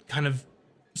just kind of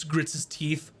just grits his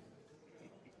teeth.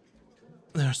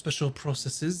 There are special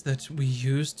processes that we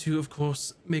use to, of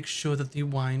course, make sure that the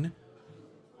wine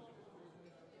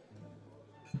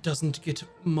doesn't get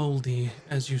moldy,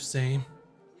 as you say.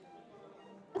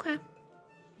 Okay.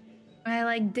 I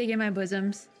like dig in my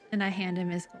bosoms and I hand him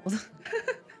his gold.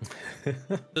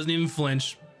 Doesn't even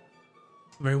flinch.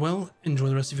 Very well. Enjoy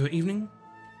the rest of your evening.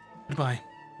 Goodbye.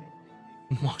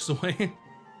 And walks away.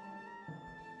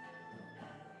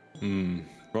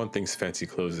 Ron thinks fancy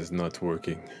clothes is not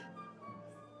working.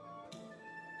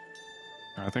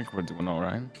 I think we're doing all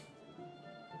right.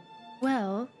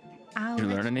 Well, I'll You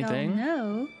let learn y'all anything?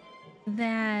 know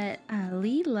that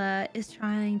Leela is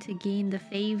trying to gain the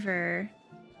favor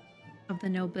of the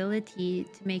nobility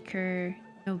to make her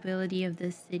nobility of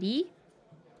the city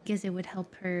because it would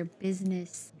help her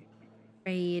business,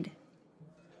 trade,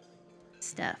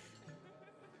 stuff.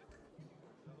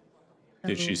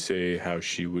 Did she So- say how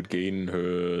she would gain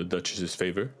her Duchess's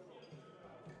favor?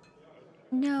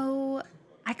 No,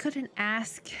 I couldn't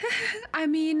ask. I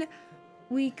mean,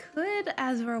 we could,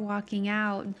 as we're walking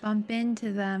out, bump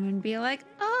into them and be like,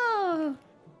 oh,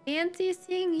 fancy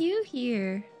seeing you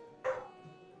here.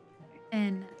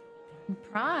 And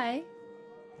pry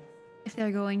if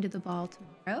they're going to the ball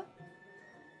tomorrow.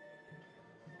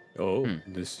 Oh,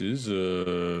 this is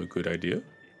a good idea.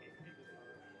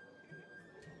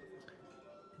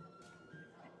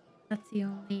 That's the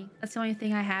only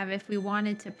thing I have if we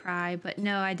wanted to pry. But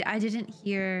no, I didn't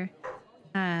hear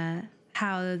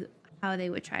how they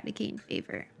would try to gain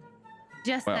favor.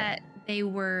 Just Well- that they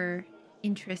were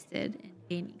interested in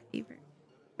gaining favor.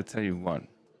 I tell you what,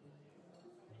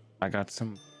 I got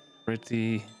some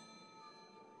pretty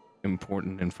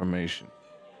important information.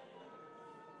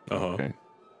 Uh-huh. Okay.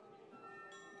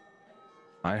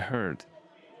 I heard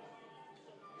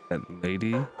that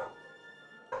Lady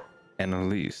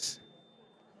Annalise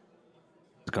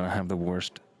is gonna have the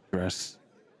worst dress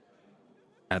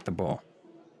at the ball.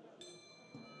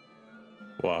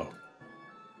 Wow.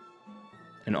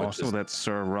 And What also is- that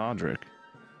Sir Roderick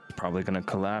is probably gonna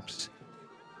collapse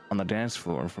on the dance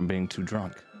floor from being too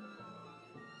drunk.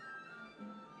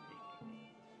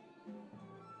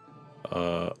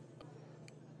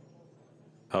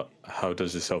 How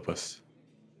does this help us?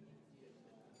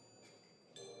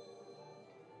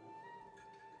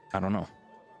 I don't know.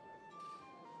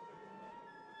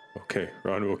 Okay,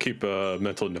 Ron, we'll keep a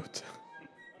mental note.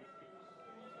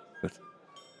 But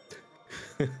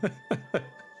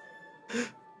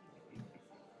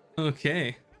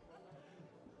Okay.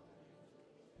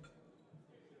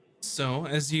 So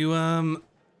as you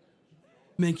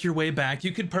make your way back,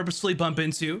 you could purposefully bump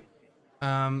into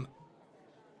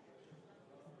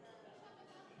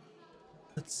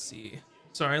let's see.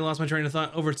 Sorry, I lost my train of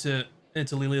thought. Over to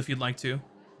Lily if you'd like to.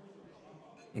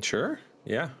 Sure.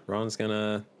 Yeah. Ron's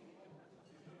gonna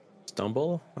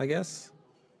stumble, I guess,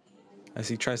 as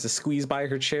he tries to squeeze by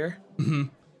her chair.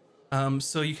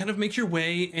 So you kind of make your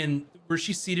way, and where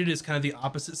she's seated is kind of the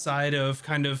opposite side of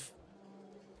kind of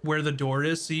where the door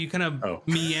is. So you kind of Oh.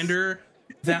 meander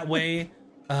that way,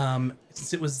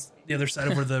 since it was the other side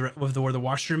of where the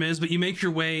washroom is. But you make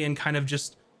your way and kind of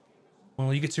just,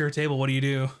 well, you get to her table. What do you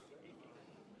do?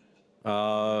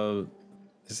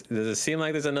 Does it seem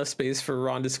like there's enough space for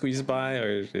Ron to squeeze by,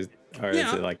 or is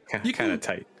Yeah, it like you kind can- of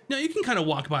tight? No, you can kind of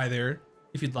walk by there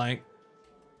if you'd like,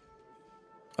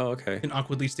 Oh, okay. and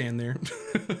awkwardly stand there.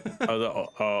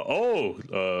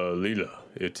 Leela,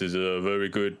 it is very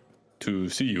good to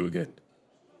see you again.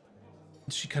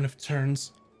 She kind of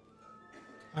turns.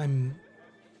 I'm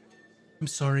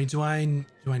sorry. Do I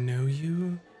know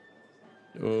you?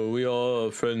 We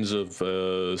are friends of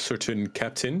a certain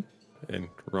captain, And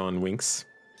Ron winks,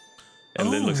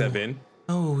 and then looks Oh. at Ben.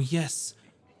 Oh, yes.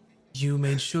 You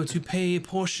made sure to pay a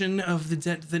portion of the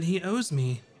debt that he owes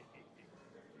me.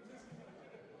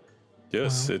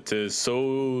 Yes, Wow. it is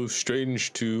so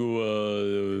strange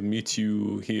to meet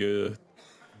you here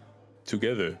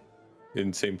together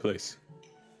in the same place.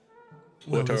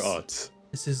 Well, What are this- odds?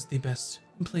 This is the best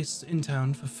place in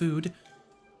town for food.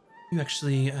 You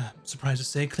actually, surprised to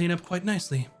say, clean up quite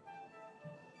nicely.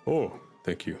 Oh,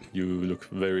 thank you. You look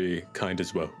very kind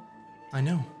as well. I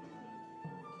know.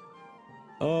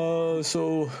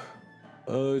 Do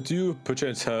you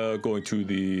perchance going to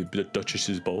the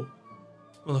Duchess's ball?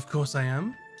 Well, of course I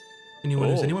am. Anyone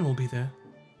who's Oh. anyone will be there.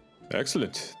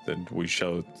 Excellent. Then we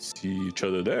shall see each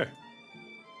other there.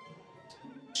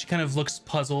 She kind of looks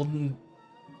puzzled. And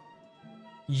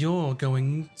you're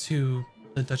going to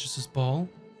the Duchess's ball?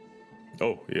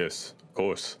 Oh, yes, of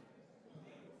course.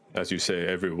 As you say,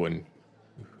 everyone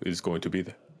is going to be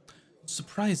there.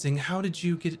 Surprising. How did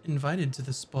you get invited to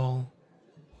this ball?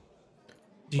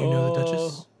 Do you know the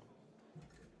Duchess?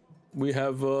 We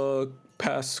have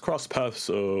crossed paths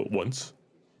once.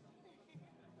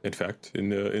 In fact,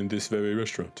 in this very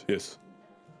restaurant, yes.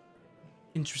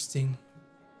 Interesting.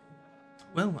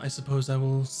 Well, I suppose I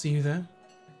will see you there.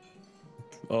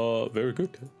 Very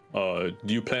good. Do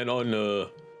you plan on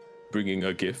bringing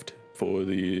a gift for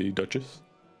the Duchess?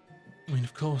 I mean,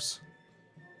 of course.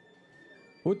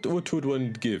 What would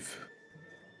one give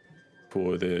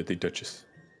for the Duchess?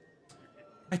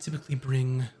 I typically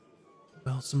bring,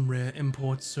 well, some rare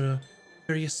imports or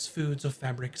various foods or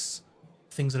fabrics.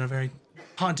 Things that are very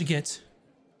hard to get.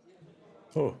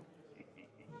 Oh.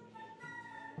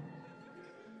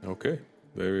 Okay.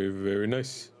 Very, very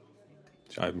nice.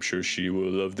 I'm sure she will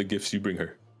love the gifts you bring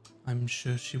her. I'm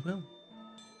sure she will.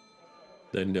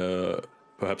 Then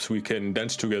perhaps we can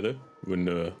dance together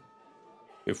when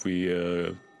if we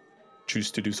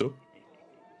choose to do so.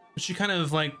 She kind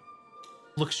of like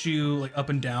looks you like up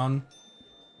and down.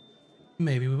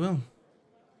 Maybe we will.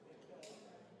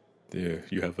 There,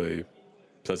 you have a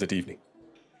pleasant evening.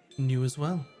 And you as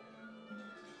well.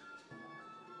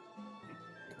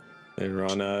 And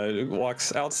Ron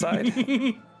walks outside,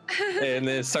 and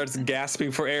then starts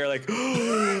gasping for air, like,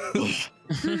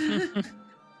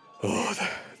 Oh,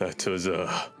 that was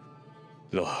a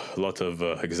lot of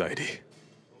anxiety.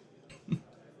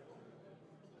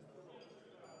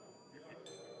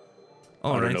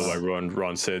 All I don't right. know why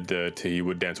Ron said that he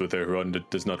would dance with her. Ron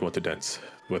does not want to dance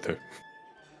with her.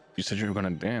 You said you were gonna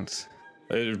dance.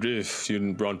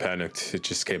 Ron panicked. It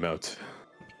just came out.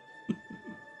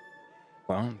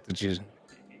 Well, did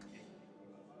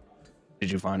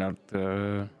you find out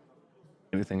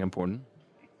anything important?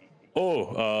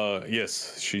 Oh,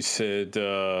 yes. She said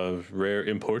rare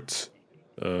imports,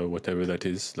 whatever that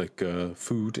is, like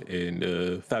food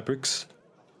and fabrics.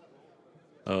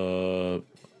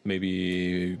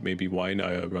 Maybe wine.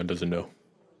 Ron doesn't know.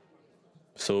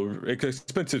 So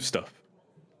expensive stuff.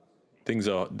 Things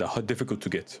are difficult to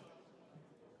get.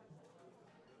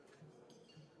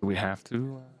 Do we have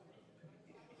to?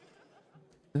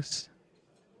 This?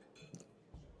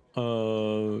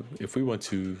 If we want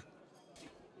to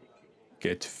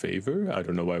get favor, I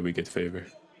don't know why we get favor.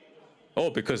 Oh,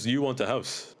 because you want the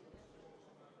house.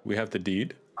 We have the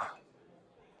deed.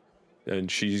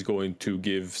 And she's going to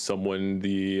give someone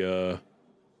the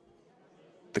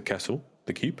castle,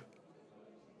 the keep.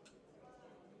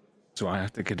 So I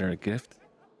have to get her a gift?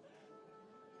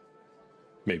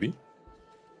 Maybe.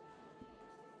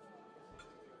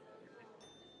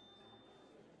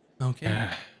 Okay.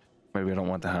 Maybe I don't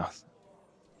want the house.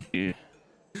 Yeah.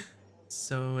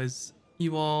 So as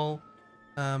you all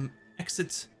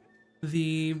exit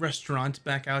the restaurant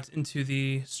back out into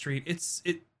the street,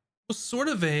 it was sort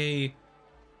of a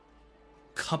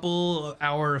couple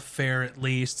hour affair at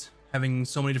least, having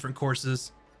so many different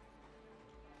courses.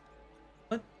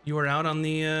 But you are out on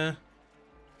the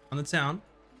town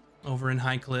over in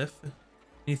High Cliff.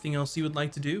 Anything else you would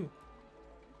like to do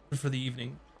for the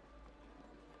evening?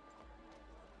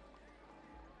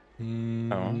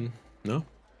 No.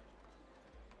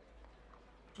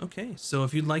 Okay, so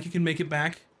if you'd like, you can make it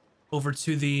back over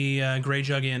to the Grey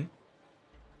Jug Inn,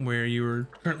 where you were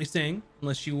currently staying.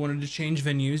 Unless you wanted to change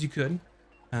venues, you could.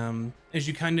 As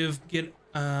you kind of get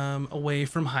away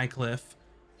from High Cliff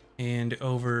and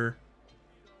over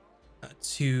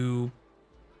to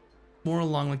more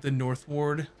along like the North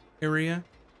Ward area,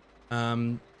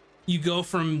 you go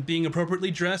from being appropriately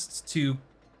dressed to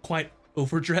quite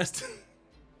overdressed.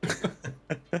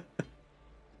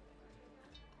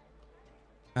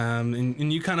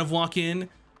 And you kind of walk in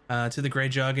to the Grey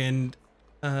Jug, and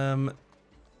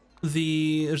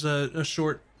there's a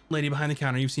short lady behind the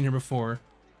counter. You've seen her before,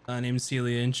 named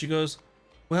Celia, and she goes,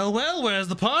 well, where's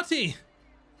the party?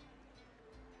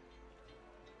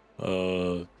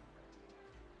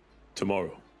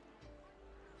 Tomorrow.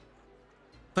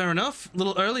 Fair enough. A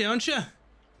little early, aren't you?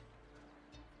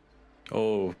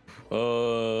 Oh,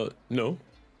 no.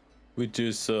 We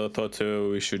just thought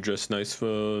we should dress nice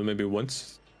for maybe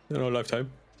once in our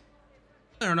lifetime.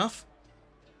 Fair enough.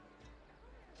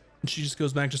 And she just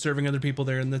goes back to serving other people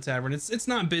there in the tavern. It's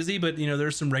not busy, but you know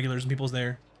there's some regulars and people's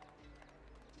there.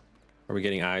 Are we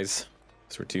getting eyes?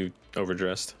 So we're too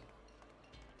overdressed.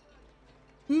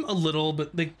 A little,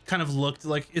 but they kind of looked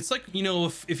like it's like, you know,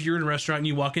 if you're in a restaurant and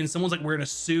you walk in, someone's like wearing a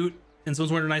suit and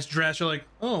someone's wearing a nice dress, you're like,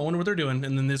 oh, I wonder what they're doing,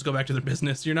 and then they just go back to their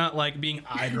business. You're not like being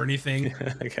eyed or anything.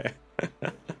 Okay.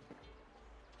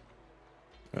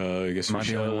 I guess Am we I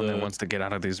the only one shall. that wants to get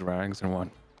out of these rags or what?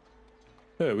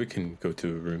 Yeah, we can go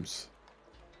to rooms.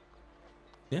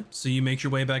 Yeah, so you make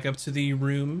your way back up to the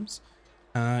rooms,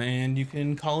 and you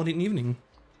can call it an evening.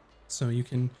 So you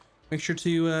can make sure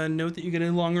to note that you get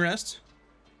a long rest.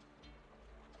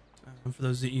 For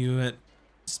those that you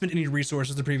spent any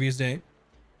resources the previous day.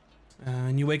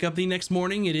 And you wake up the next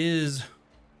morning, it is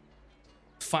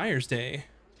Fire's Day,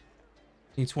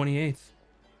 the 28th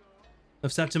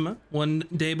of September, one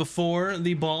day before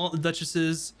the ball at the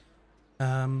Duchess's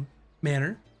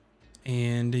manor.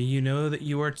 And you know that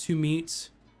you are to meet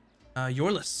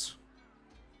Yorlis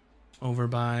over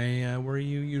by where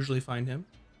you usually find him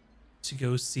to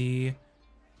go see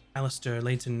Alistair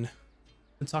Layton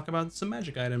and talk about some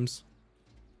magic items.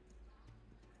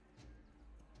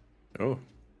 Oh.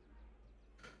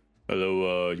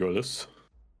 Hello, Yorlis.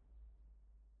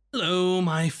 Hello,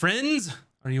 my friends.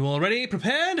 Are you already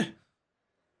prepared?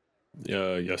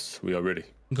 Yes, we are ready.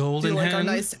 Gold Do you in like our hand.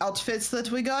 nice outfits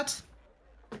that we got?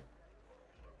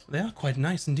 They are quite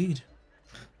nice indeed.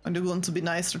 Are you going to be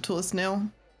nicer to us now?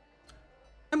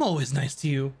 I'm always nice to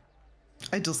you.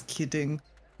 I'm just kidding.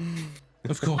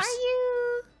 Of course. Are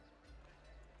you?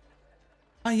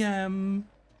 I am.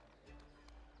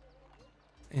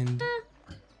 And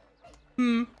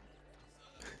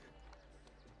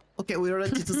Okay, we're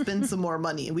ready to spend some more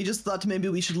money. We just thought maybe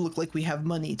we should look like we have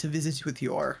money to visit with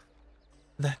your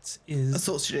that is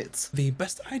associates. the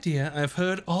best idea I've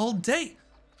heard all day.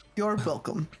 You're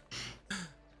welcome.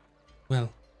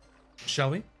 Well,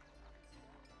 shall we?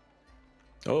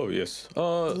 Oh, yes. We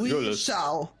Yorlis,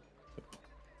 shall.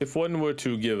 if one were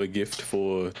to give a gift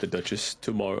for the Duchess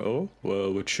tomorrow,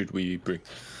 well, what should we bring?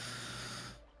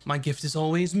 My gift is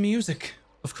always music,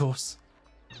 of course.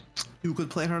 You could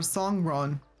play her a song,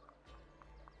 Ron.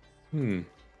 Do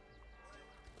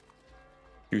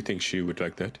you think she would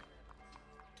like that?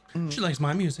 She likes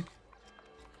my music.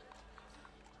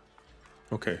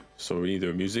 Okay, so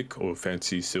either music or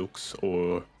fancy silks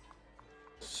or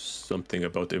something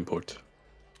about import.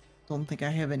 Don't think I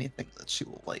have anything that she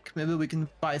will like. Maybe we can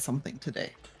buy something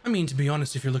today. I mean, to be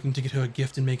honest, if you're looking to get her a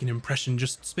gift and make an impression,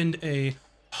 just spend a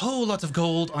whole lot of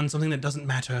gold on something that doesn't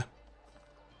matter.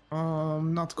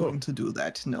 Not going to do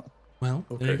that. No. Well,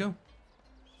 there you Okay. go.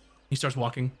 He starts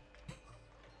walking.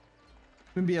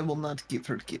 Maybe I will not give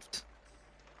her gift.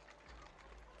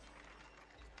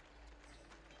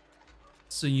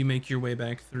 So you make your way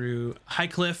back through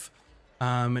Highcliffe,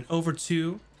 and over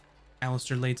to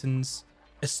Alistair Layton's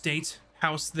estate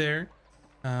house there.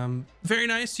 Very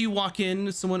nice. You walk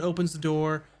in, someone opens the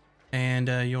door, and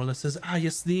Yorla says, "Ah,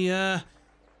 yes,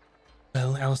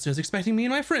 well, Alistair's expecting me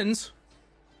and my friends."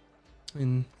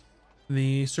 And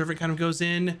the servant kind of goes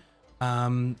in,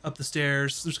 up the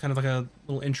stairs. There's kind of like a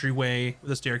little entryway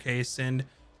with a staircase, and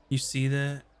you see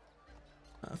the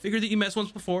figure that you met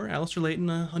once before, Alistair Layton,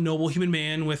 a noble human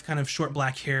man with kind of short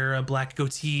black hair, a black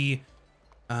goatee,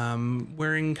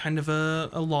 wearing kind of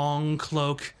a long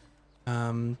cloak,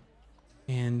 and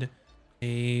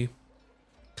a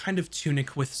kind of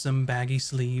tunic with some baggy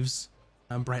sleeves,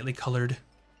 brightly colored.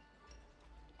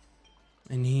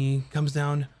 And he comes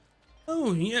down.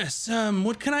 "Oh, yes,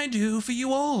 what can I do for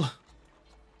you all?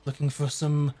 Looking for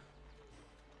some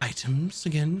items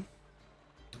again?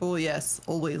 Oh yes,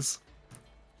 always.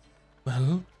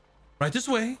 Well, right this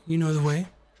way. You know the way."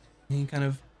 He kind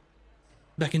of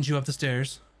beckons you up the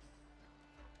stairs.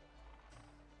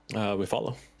 We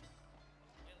follow.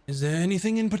 Is there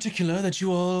anything in particular that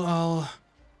you all are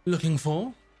looking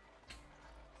for?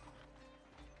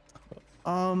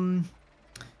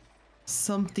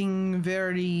 Something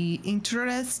very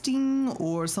interesting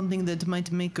or something that might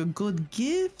make a good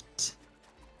gift?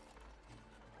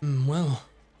 Well,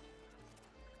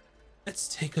 let's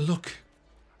take a look.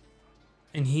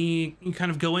 And you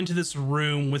kind of go into this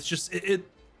room with just it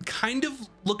kind of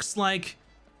looks like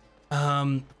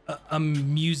a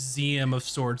museum of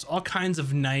sorts. All kinds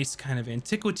of nice kind of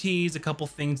antiquities, a couple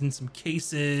things in some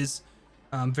cases.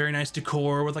 Very nice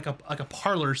decor with like a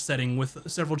parlor setting with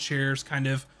several chairs kind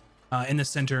of in the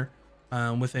center,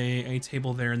 with a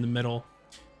table there in the middle.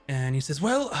 And he says,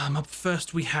 "Well, up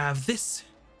first we have this."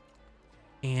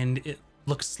 And it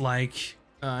looks like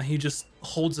he just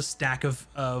holds a stack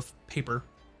of paper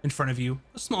in front of you.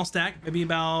 A small stack, maybe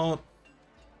about,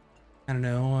 I don't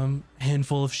know, a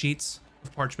handful of sheets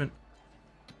of parchment.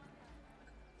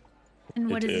 And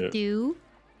what does it do?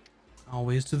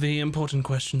 Always to the important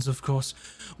questions, of course.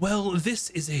 Well, this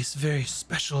is a very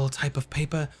special type of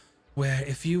paper where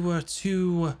if you were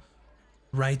to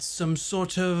write some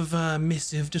sort of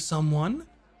missive to someone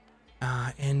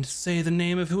and say the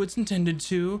name of who it's intended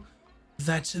to,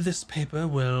 that this paper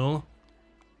will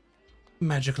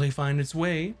magically find its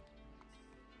way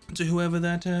to whoever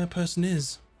that person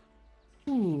is.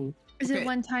 Ooh. Is Okay. it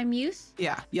one-time use?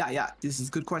 Yeah. This is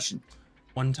a good question.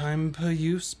 One time per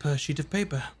use per sheet of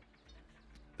paper.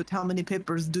 But how many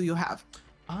papers do you have?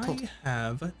 I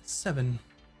have 7.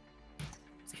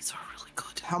 These are really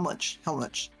good. How much? How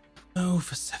much? Oh,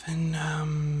 for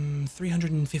 7,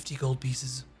 350 gold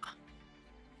pieces.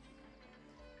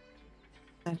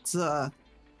 That's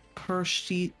per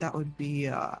sheet. That would be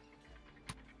a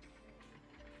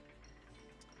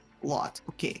lot.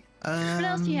 Okay. What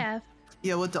else do you have?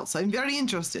 Yeah. What else? I'm very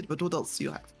interested. But what else do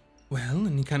you have? Well,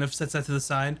 and he kind of sets that to the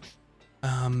side.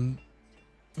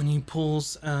 And he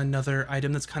pulls another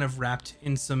item that's kind of wrapped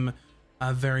in some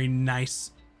very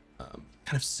nice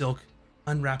kind of silk,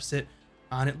 unwraps it,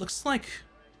 and it looks like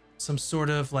some sort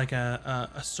of like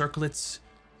a circlet,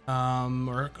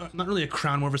 or not really a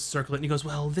crown, more of a circlet. And he goes,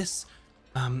 "Well, this,"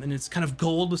 and it's kind of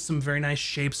gold with some very nice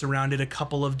shapes around it, a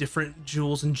couple of different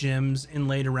jewels and gems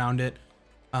inlaid around it.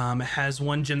 It has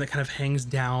one gem that kind of hangs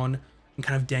down and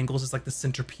kind of dangles as like the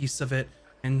centerpiece of it,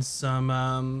 and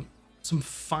some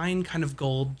fine kind of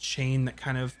gold chain that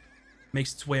kind of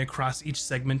makes its way across each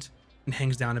segment and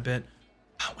hangs down a bit.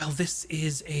 Well, this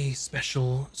is a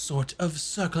special sort of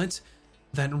circlet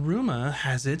that rumor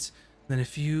has it that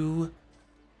if you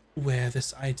wear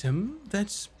this item,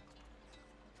 that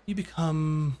you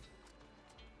become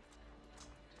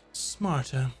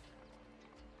smarter,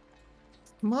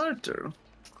 Smarter.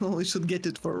 Oh, we should get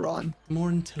it for Ron. more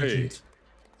intelligent.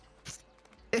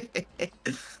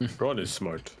 Ron is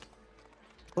smart.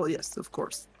 Oh yes, of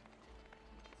course.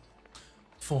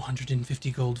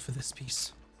 450 gold for this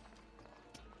piece.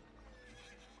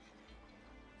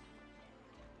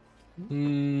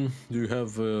 Do you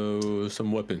have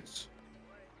some weapons?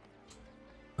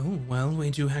 Oh, well, we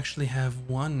do actually have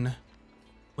one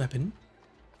weapon.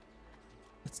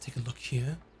 Let's take a look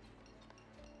here.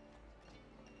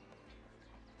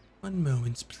 One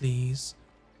moment, please.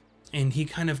 And he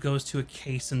kind of goes to a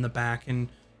case in the back and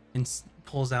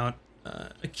pulls out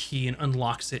a key and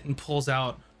unlocks it and pulls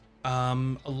out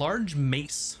a large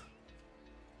mace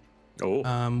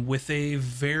Oh, with a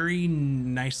very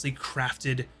nicely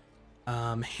crafted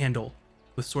handle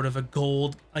with sort of a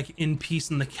gold like in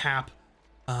piece in the cap.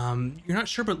 You're not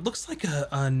sure, but it looks like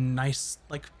a nice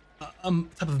like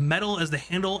type of metal as the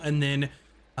handle, and then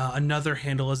another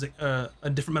handle as a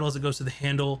different metal as it goes to the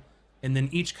handle, and then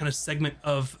each kind of segment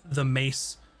of the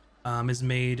mace is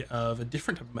made of a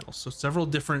different type of metal. So several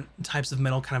different types of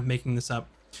metal kind of making this up.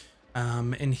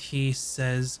 And he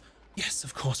says, yes,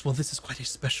 of course. Well, this is quite a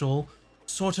special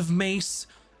sort of mace.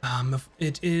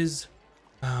 It is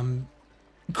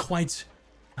quite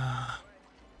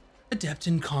adept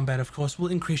in combat, of course,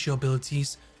 will increase your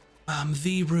abilities.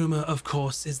 The rumor, of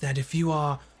course, is that if you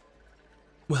are,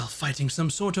 well, fighting some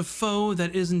sort of foe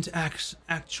that isn't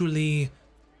actually,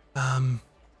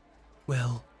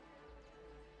 well,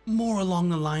 more along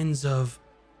the lines of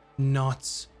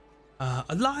not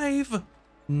alive,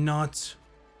 not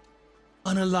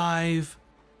unalive,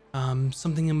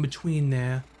 something in between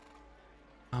there,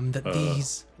 that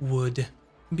these would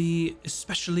be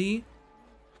especially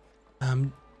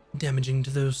damaging to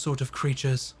those sort of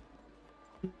creatures.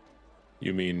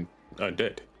 You mean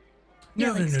undead?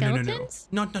 Yeah, like No. skeletons?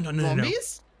 No.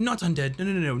 Zombies? Not undead.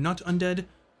 No. Not undead.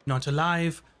 Not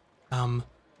alive.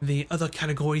 The other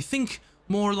category, think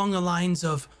more along the lines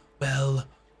of, well,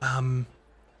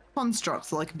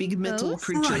 Constructs, like big metal Ghosts?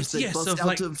 creatures Right, that yes, bust of, out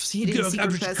like, of hidden secret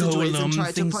average passageways and golem,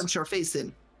 try things- to punch your face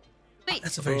in. Wait,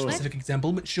 that's a very Oh. specific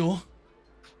example, but sure.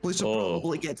 We should Oh.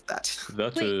 probably get that.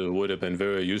 That Wait. would have been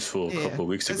very useful a couple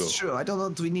weeks ago. That's true. I don't know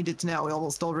if we need it now. We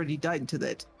almost already died to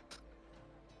that.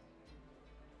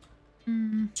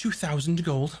 2,000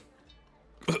 gold.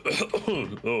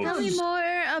 Oh, tell me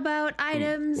more about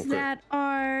items okay. that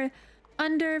are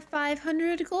under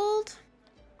 500 gold.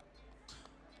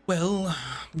 Well,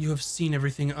 you have seen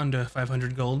everything under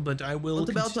 500 gold, but I will. What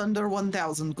about under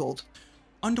 1,000 gold?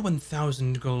 Under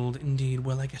 1,000 gold, indeed.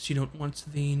 Well, I guess you don't want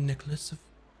the necklace of.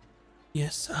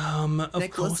 Yes, of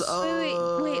Necklace course. of-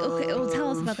 Wait. Okay. Well,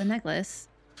 tell us about the necklace.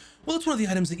 Well, it's one of the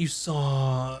items that you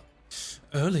saw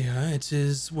earlier. It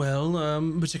is, well,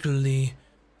 particularly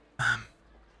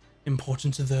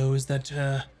important to those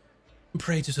that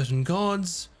pray to certain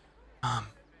gods.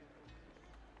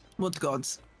 What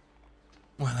gods?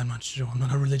 Well, I'm not sure. I'm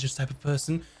not a religious type of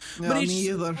person. Yeah, but me each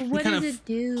either. What kind does of it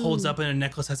do? holds up in a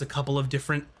necklace, has a couple of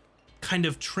different kind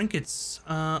of trinkets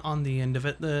on the end of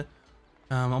it. The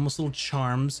almost little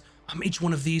charms. Each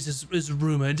one of these is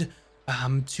rumored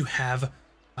to have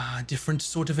different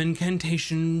sort of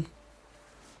incantation.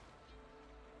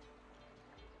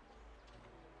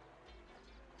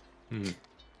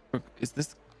 Is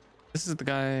this is the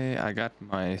guy I got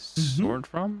my sword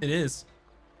from? It is.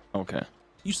 Okay.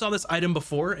 You saw this item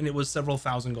before, and it was several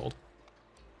thousand gold.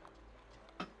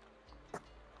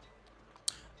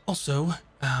 Also,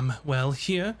 well,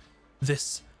 here,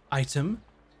 this item,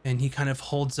 and he kind of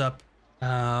holds up,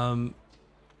 holds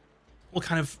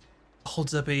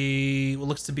up a, what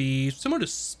looks to be similar to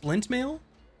splint mail,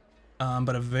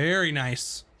 but a very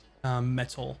nice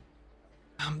metal.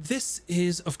 This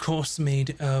is, of course,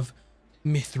 made of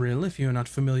mithril, if you're not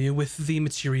familiar with the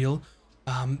material.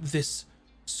 This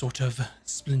sort of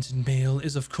splintered mail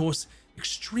is, of course,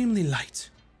 extremely light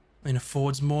and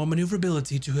affords more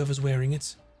maneuverability to whoever's wearing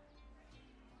it.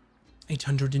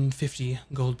 850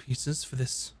 gold pieces for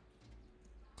this.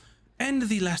 And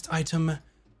the last item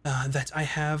that I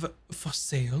have for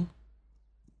sale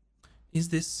is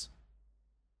this.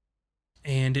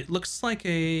 And it looks like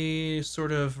a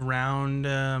sort of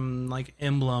round, like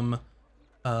emblem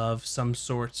of some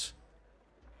sort,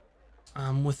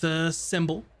 with a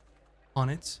symbol on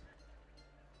it.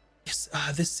 Yes,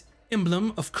 this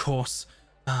emblem, of course,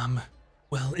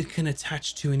 well, it can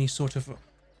attach to any sort of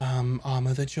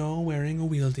armor that you're wearing or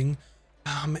wielding,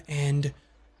 and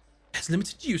has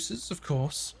limited uses, of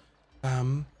course,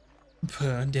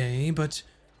 per day, but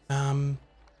it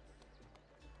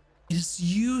is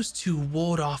used to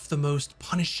ward off the most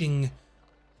punishing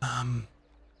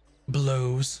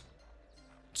blows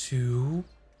to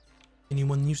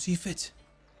anyone you see fit,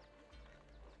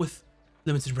 with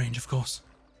limited range, of course.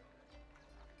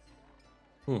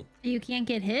 You can't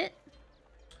get hit?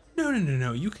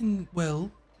 No. You can,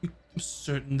 well, I'm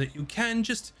certain that you can,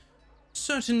 just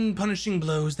certain punishing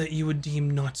blows that you would deem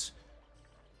not,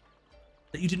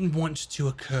 that you didn't want to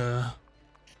occur.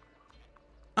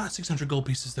 600 gold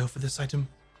pieces, though, for this item.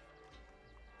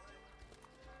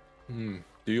 Do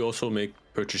you also make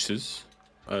purchases,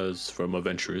 as from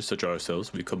adventurers such as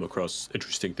ourselves? We come across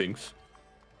interesting things.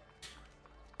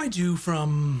 I do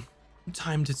from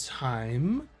time to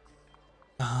time,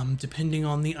 depending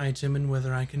on the item and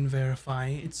whether I can verify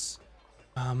its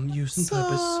use and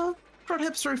purpose.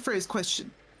 Perhaps rephrase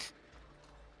question.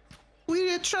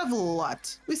 We travel a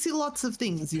lot. We see lots of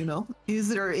things, you know. Is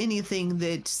there anything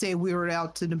that, say, we were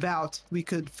out and about, we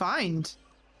could find?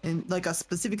 And like a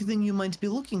specific thing you might be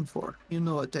looking for? You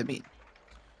know what I mean?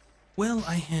 Well,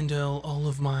 I handle all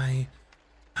of my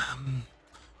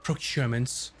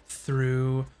procurements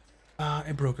through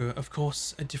a broker, of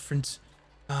course, a different,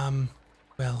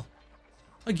 well,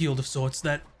 a guild of sorts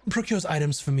that procures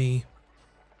items for me.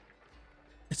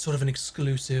 It's sort of an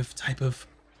exclusive type of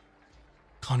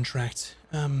contract.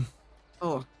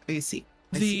 Oh, I see.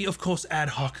 Of course, ad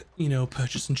hoc,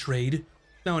 purchase and trade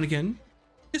now and again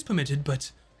is permitted,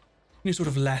 but any sort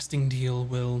of lasting deal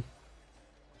will,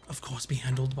 of course, be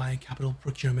handled by capital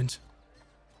procurement.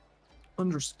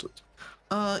 Understood.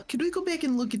 Could we go back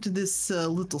and look into this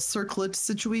little circlet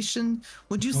situation?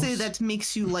 Would you say course. that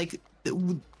makes you like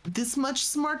this much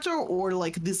smarter or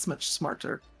like this much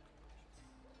smarter?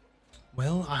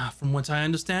 Well, from what I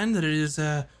understand, that it is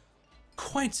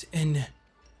quite an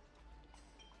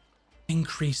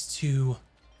increase to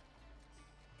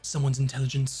someone's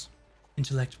intellect,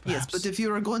 perhaps. Yes, but if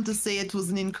you were going to say it was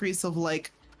an increase of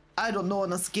like, I don't know,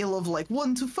 on a scale of like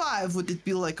 1 to 5, would it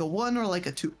be like a 1 or like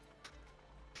a 2?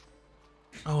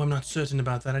 Oh, I'm not certain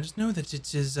about that. I just know that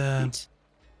it is,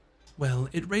 well,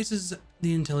 it raises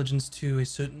the intelligence to a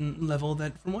certain level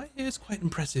that, from what I hear, is quite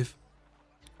impressive.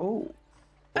 Oh.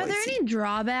 Are there any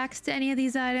drawbacks to any of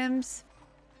these items?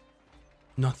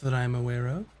 Not that I'm aware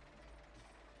of.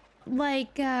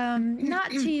 Like,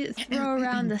 not to throw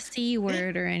around the C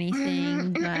word or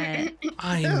anything, but...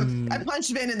 I'm... I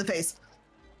punched Van in the face.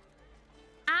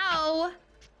 Ow!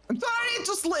 I'm sorry, it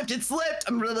just slipped. It slipped.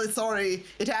 I'm really sorry.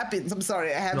 It happens. I'm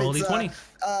sorry. I have Roll D20.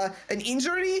 An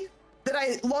injury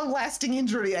long-lasting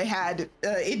injury I had.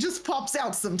 It just pops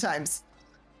out sometimes.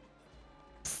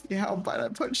 Yeah, how bad I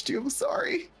punched you. I'm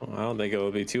sorry. Well, I don't think it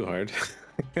would be too hard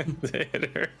to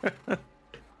hit her.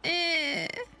 Eh.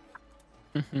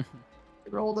 I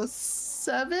rolled a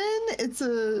 7. It's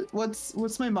a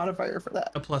what's my modifier for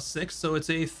that? A +6, so it's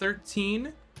a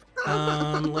 13.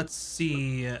 Let's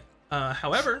see.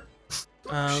 However,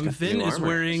 Vin is armor.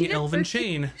 wearing Elven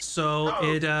Chain,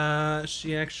 so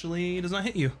she actually does not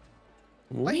hit you.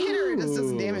 I hit her. It just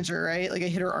doesn't Ooh. damage her, right? Like I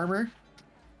hit her armor.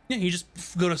 Yeah, you just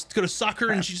go to sock her,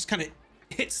 and she just kind of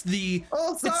hits the.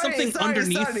 Oh, sorry. It's something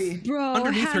underneath. Sorry. Bro,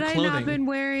 Underneath had her I clothing. not been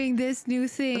wearing this new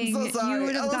thing, so sorry. you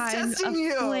would I have was gotten testing a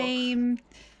you. flame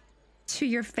to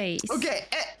your face. Okay,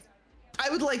 I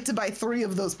would like to buy 3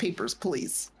 of those papers,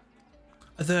 please.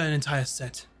 They're an entire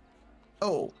set.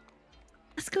 Oh,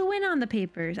 Let's go in on the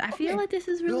papers. I feel Okay. like this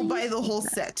is really we'll buy the useful. whole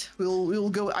set. We'll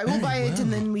go. I will Very buy it, and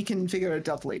well. then we can figure it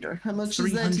out later. How much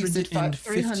is that? You said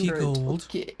 350 300 gold.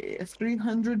 Okay,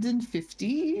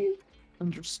 350.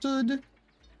 Understood.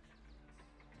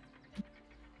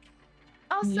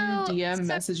 Also, DM so,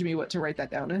 message me what to write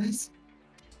that down as.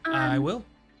 I will.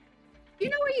 Do you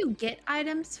know where you get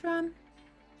items from?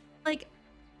 Like,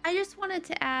 I just wanted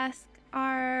to ask,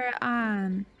 are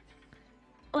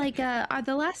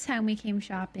the last time we came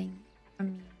shopping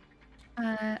from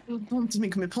you, Don't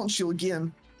make me punch you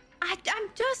again. I'm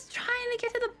just trying to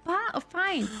get to the bottom.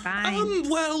 Fine.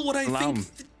 Well, what I Allow think.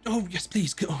 him. Oh yes,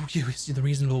 please. Oh, you're the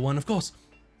reasonable one, of course.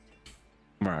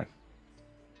 Right.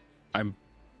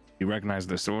 You recognize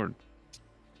the sword?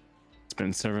 It's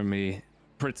been serving me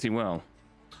pretty well.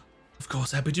 Of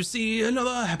course, happy to see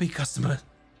another happy customer.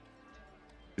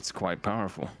 It's quite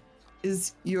powerful.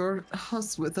 Is your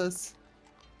house with us?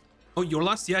 Oh,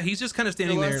 Yorlas? Yeah, he's just kind of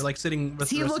standing there, Yorlas? like sitting with Is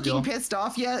the he rest of y'all. looking pissed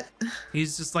off yet?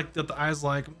 He's just like the eyes,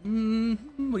 like,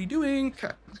 what are you doing?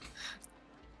 Okay.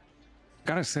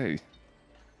 Gotta say,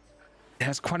 it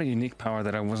has quite a unique power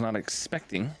that I was not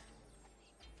expecting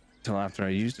until after I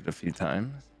used it a few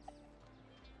times.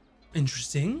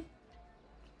 Interesting.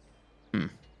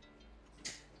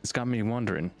 It's got me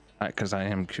wondering, because I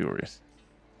am curious,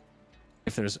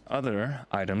 if there's other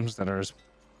items that are as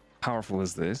powerful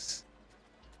as this.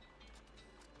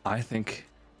 I think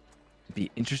it'd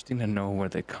be interesting to know where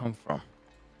they come from.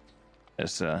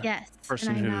 As a Yes.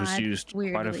 person and I who's nod used quite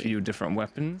a weirdly. few different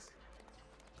weapons,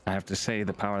 I have to say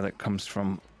the power that comes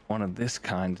from one of this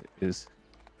kind is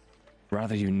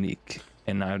rather unique,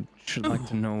 and I should like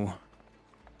to know,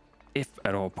 if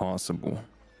at all possible,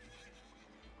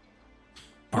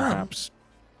 perhaps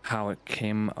how it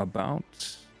came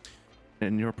about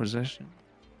in your possession.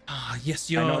 Ah, yes,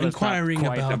 I know you're that's inquiring not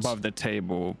quite about. above the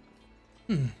table,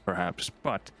 perhaps,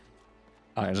 but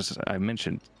as I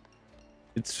mentioned,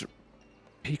 it's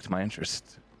piqued my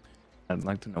interest. I'd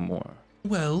like to know more.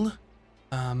 Well,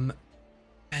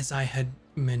 as I had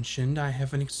mentioned, I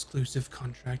have an exclusive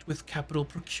contract with Capital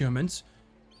Procurement.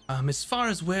 As far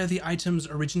as where the items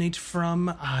originate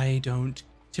from, I don't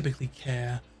typically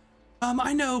care.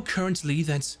 I know currently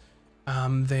that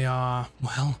they are,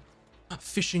 well,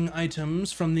 fishing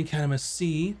items from the Canamus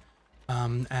Sea,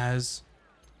 as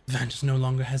Vantus no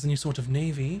longer has any sort of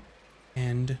navy,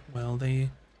 and, well, they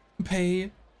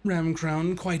pay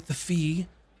Ramcrown quite the fee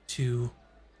to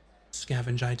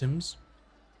scavenge items.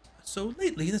 So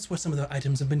lately, that's where some of the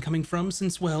items have been coming from,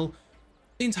 since, well,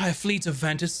 the entire fleet of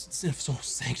Vantus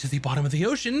sank to the bottom of the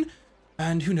ocean,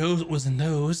 and who knows what was in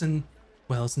those, and,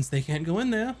 well, since they can't go in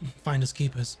there, finders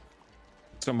keepers.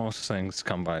 So most things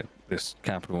come by this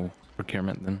capital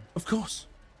procurement then? Of course.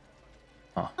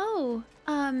 Oh,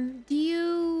 do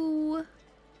you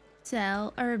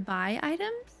sell or buy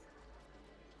items?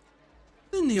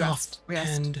 In the We asked.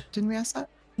 offhand, Didn't we ask that?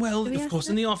 well, Did we of ask course,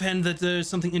 that? in the offhand that there's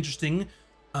something interesting,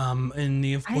 in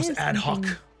the, of I course, have ad hoc.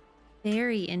 something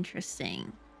very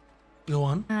interesting. Go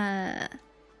on.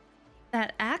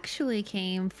 That actually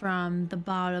came from the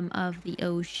bottom of the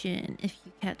ocean, if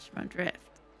you catch my drift.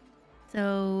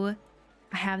 So,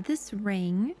 I have this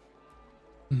ring,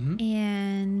 Mm-hmm.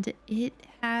 and it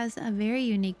has a very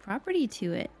unique property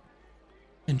to it.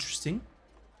 Interesting.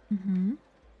 Mm-hmm.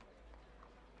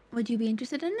 Would you be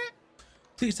interested in it?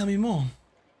 Please tell me more.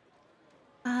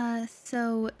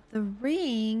 So the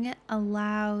ring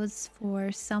allows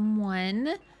for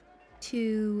someone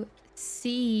to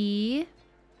see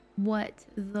what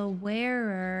the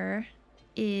wearer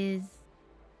is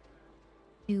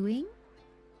doing.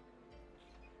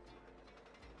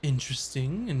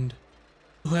 Interesting. And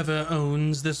whoever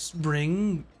owns this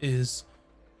ring is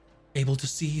able to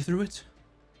see through it?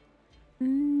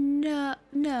 No.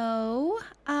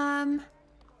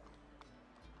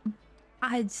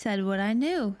 I'd said what I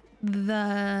knew.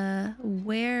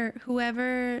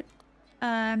 Whoever,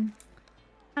 how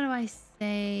do I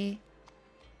say?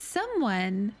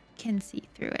 Someone can see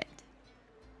through it.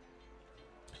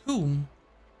 Whom?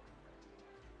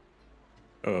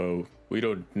 We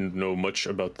don't know much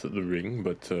about the ring,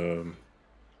 but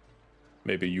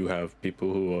maybe you have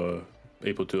people who are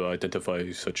able to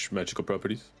identify such magical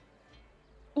properties.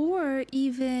 Or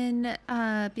even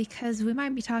because we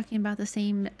might be talking about the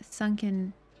same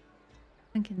sunken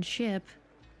ship.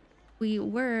 We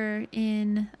were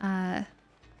in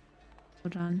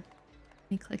hold on.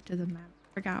 Let me click to the map.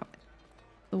 Forgot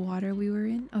the water we were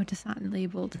in. Oh, it's not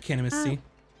labeled. The Canamus Sea.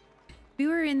 We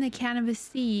were in the Canamus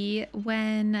Sea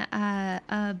when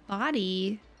a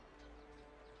body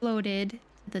floated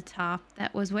to the top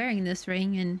that was wearing this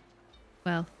ring, and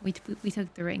well, we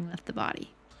took the ring, left the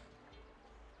body.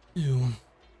 Ooh.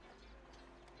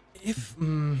 If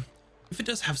it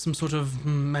does have some sort of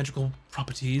magical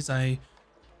properties, I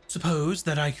suppose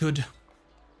that I could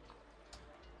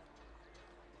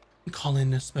call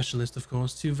in a specialist, of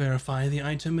course, to verify the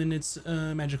item and its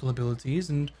magical abilities,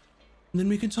 and then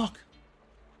we can talk.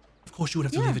 Of course, you would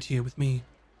have to Yeah. leave it here with me.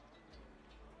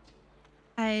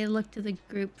 I look to the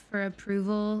group for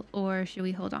approval, or should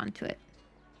we hold on to it?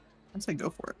 I'd say go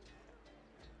for it.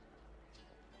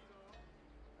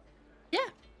 Yeah.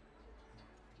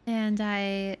 And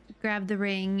I grab the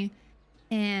ring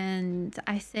and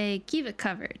I say, keep it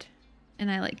covered.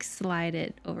 And I like slide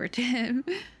it over to him.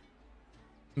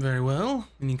 Very well.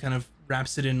 And he kind of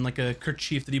wraps it in like a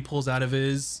kerchief that he pulls out of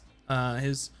his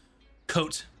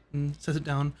coat and sets it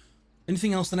down.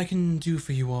 Anything else that I can do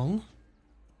for you all?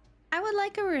 I would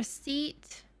like a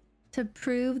receipt to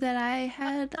prove that I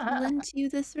had lent you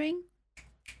this ring.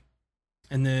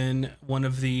 And then one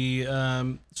of the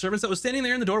servants that was standing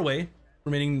there in the doorway,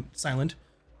 remaining silent,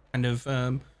 kind of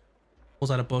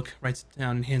pulls out a book, writes it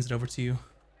down, and hands it over to you.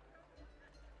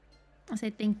 I say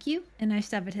thank you, and I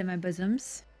stab it in my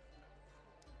bosoms.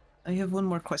 I have one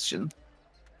more question.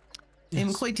 I'm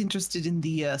Yes. quite interested in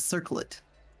the circlet.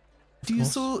 Do you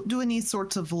course. do any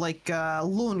sort of like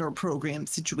loaner program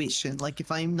situation? Like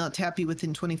if I'm not happy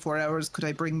within 24 hours, could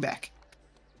I bring back?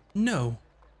 No.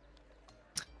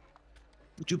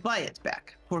 Would you buy it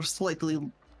back for a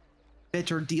slightly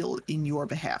better deal in your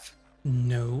behalf?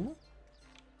 No.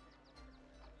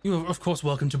 You are, of course,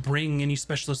 welcome to bring any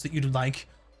specialist that you'd like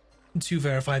to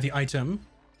verify the item,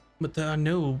 but there are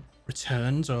no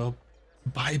returns or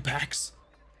buybacks.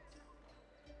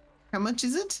 How much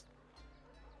is it?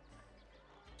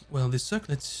 Well, this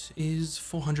circlet is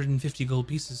 450 gold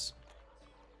pieces.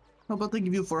 How about I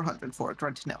give you 400 for it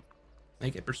right now?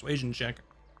 Make a persuasion check.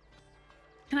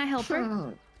 Can I help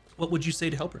her? What would you say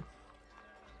to help her?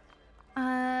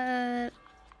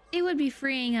 It would be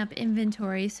freeing up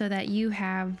inventory so that you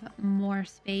have more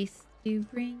space to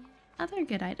bring other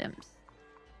good items.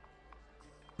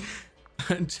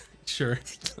 Sure.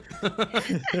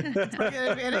 Get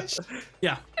advantage?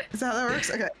 Yeah. Is that how that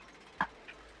works? Okay.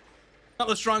 not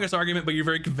the strongest argument, but you're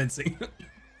very convincing.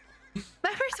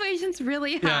 My persuasion's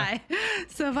really Yeah. high,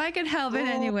 so if I could help in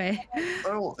any way. I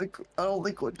don't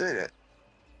think we did it.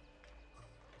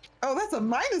 Oh, that's a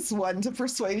 -1 to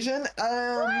persuasion.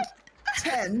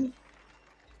 10.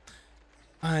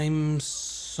 I'm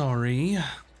sorry.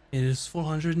 It is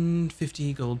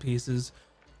 450 gold pieces.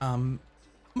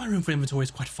 My room for inventory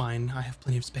is quite fine. I have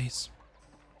plenty of space.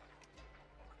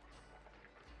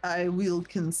 I will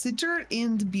consider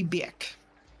and be back.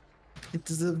 It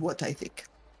is what I think.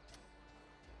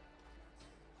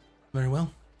 Very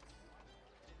well.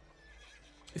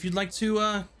 If you'd like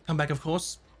to come back, of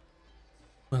course,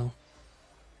 well,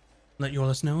 let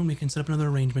Yorlis know and we can set up another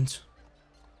arrangement.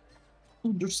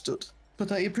 Understood.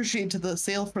 But I appreciate the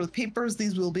sale for the papers.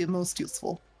 These will be most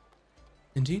useful.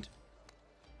 Indeed.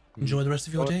 Enjoy the rest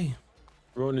of your day.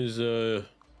 Ron is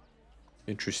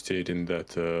interested in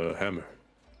that hammer.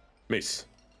 Mace.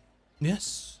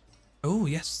 Yes. Oh,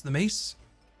 yes, the mace.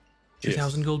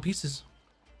 2,000 gold pieces.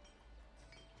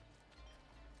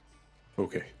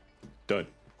 Okay. Done.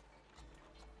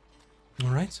 All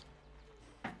right.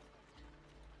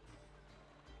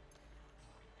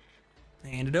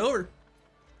 Hand it over.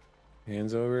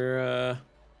 Hands over.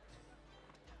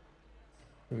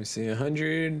 Let me see,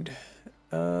 100.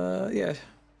 Yeah.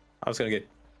 I was gonna get.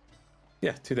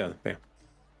 Yeah, 2,000. Bam.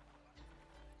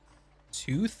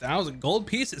 2,000 gold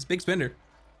pieces. Big spender.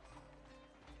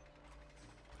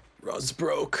 Ron's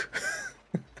broke.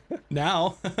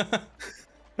 Now.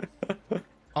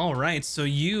 All right, so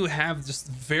you have just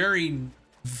very,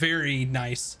 very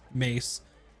nice mace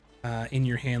in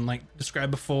your hand, like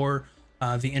described before.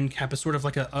 The end cap is sort of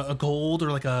like a gold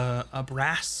or like a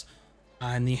brass,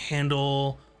 and the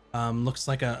handle looks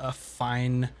like a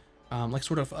fine, like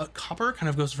sort of a copper, kind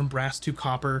of goes from brass to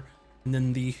copper, and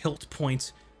then the hilt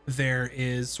point there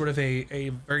is sort of a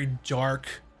very dark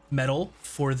metal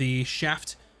for the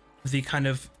shaft. The kind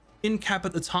of end cap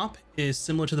at the top is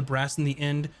similar to the brass in the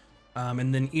end.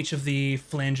 And then each of the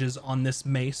flanges on this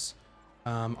mace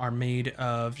are made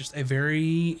of just a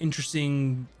very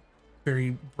interesting,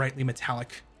 very brightly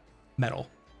metallic metal.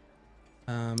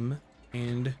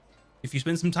 And if you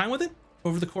spend some time with it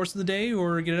over the course of the day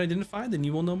or get it identified, then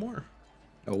you will know more.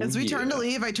 Oh, As we turn to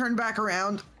leave, I turn back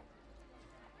around.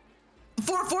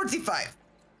 445.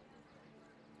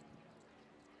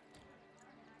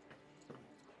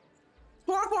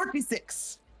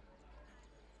 $446.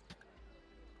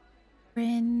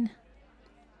 Bryn.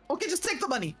 Okay, just take the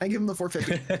money. I give him the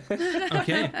 450.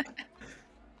 Okay.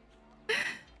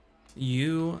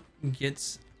 You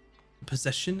get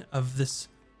possession of this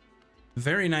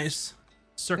very nice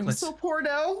I'm circlet. so poor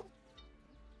now.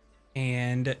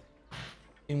 And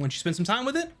once you spend some time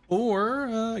with it, or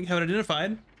have it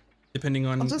identified, depending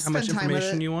on I'll just how much spend time with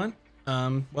information it. you want.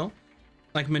 Well,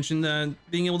 like I mentioned,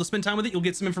 being able to spend time with it, you'll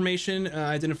get some information.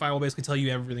 Identify will basically tell you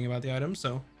everything about the item.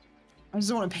 So, I just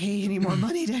don't want to pay any more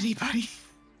money to anybody.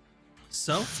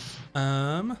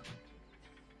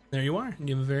 There you are.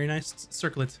 You have a very nice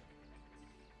circlet.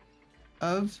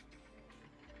 Of?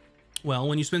 Well,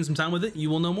 when you spend some time with it, you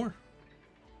will know more.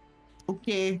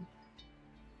 Okay.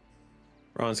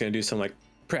 Ron's gonna do some like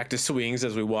practice swings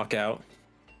as we walk out.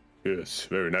 Yes,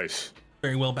 very nice.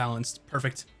 Very well balanced.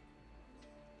 Perfect.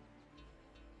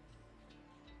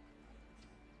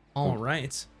 All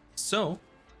right. So,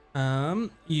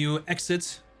 you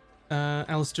exit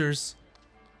Alistair's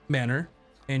manor,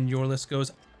 and Yorlis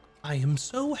goes, I am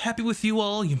so happy with you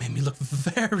all. You made me look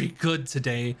very good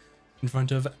today in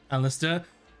front of Alistair.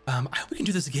 I hope we can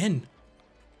do this again.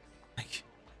 Like,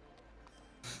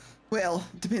 Well,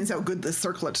 depends how good this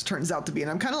circlet turns out to be.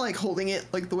 And I'm kind of like holding it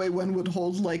like the way one would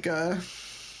hold like a,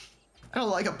 I don't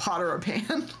know, like a pot or a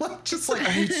pan. Like just like,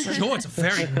 it's a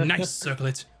very nice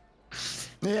circlet.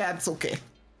 yeah, it's okay.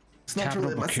 It's not Capital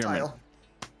really my procurement. style.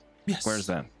 Yes. Where's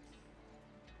that?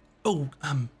 Oh,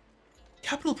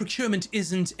 capital procurement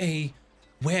isn't a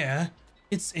where,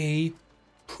 it's a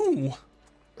who.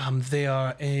 They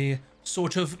are a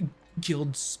sort of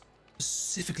guild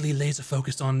specifically laser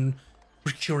focused on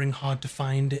procuring hard to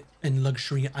find and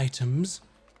luxury items.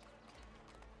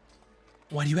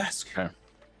 Why do you ask? Okay.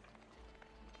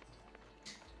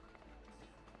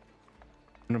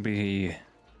 I'm gonna be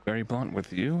very blunt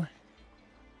with you.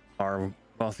 Our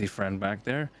wealthy friend back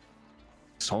there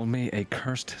sold me a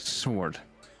cursed sword.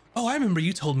 Oh, I remember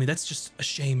you told me. That's just a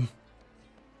shame.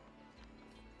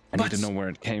 I need to But- know where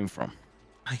it came from.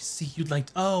 I see you'd like.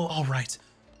 Oh, all right.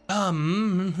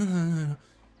 I'll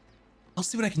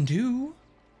see what I can do.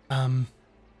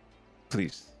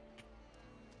 Please.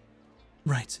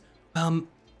 Right.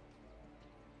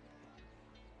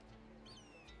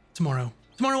 Tomorrow.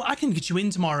 Tomorrow, I can get you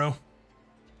in tomorrow.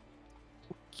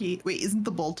 Okay. Wait, isn't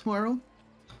the ball tomorrow?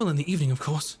 Well, in the evening, of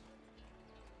course.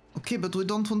 Okay, but we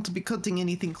don't want to be cutting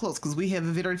anything close because we have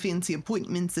very fancy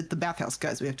appointments at the bathhouse,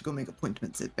 guys. We have to go make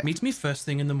appointments at bath. Meet me first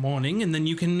thing in the morning, and then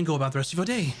you can go about the rest of your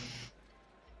day.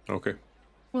 Okay.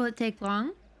 Will it take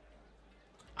long?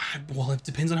 Well, it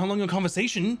depends on how long your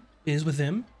conversation is with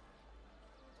them.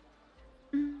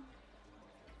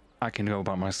 I can go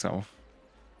by myself.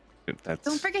 That's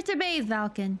Don't forget to bathe,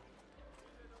 Valken.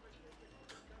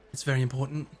 It's very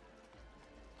important.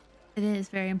 It is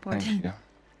very important. Thank you.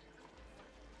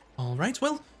 All right,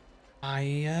 well,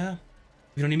 if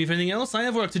you don't need me for anything else, I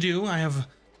have work to do. I have,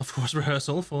 of course,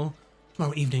 rehearsal for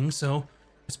tomorrow evening, so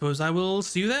I suppose I will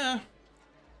see you there.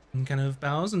 And kind of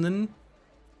bows and then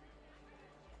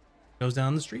goes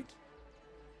down the street.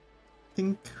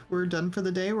 Think we're done for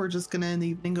the day. We're just gonna in the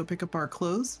evening go pick up our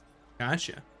clothes,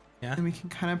 Gotcha. Yeah. and we can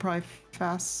kind of probably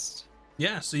fast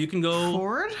Yeah, so you can go.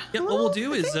 forward. Yep, a what we'll little,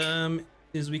 do I think.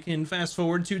 is we can fast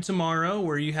forward to tomorrow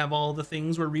where you have all the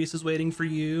things where Reese is waiting for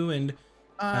you, and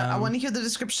I want to hear the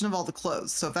description of all the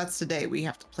clothes. So if that's today, we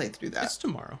have to play through that. it's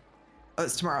tomorrow. Oh,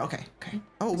 it's tomorrow. Okay. Okay.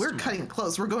 Oh, we're cutting it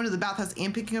close. We're going to the bathhouse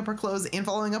and picking up our clothes and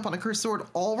following up on a cursed sword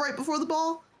all right before the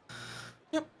ball.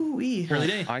 Yep. Ooh-wee. Early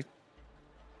day. I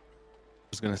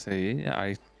was gonna say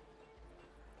I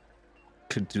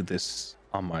could do this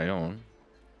on my own,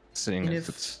 seeing And as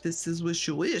if it's this is what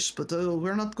you wish, but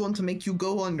we're not going to make you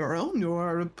go on your own. You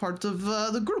are a part of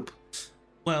the group.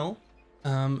 Well,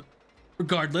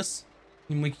 regardless,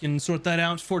 we can sort that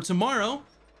out for tomorrow.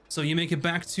 So you make it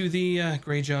back to the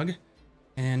Grey Jug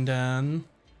and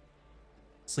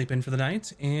sleep in for the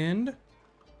night, and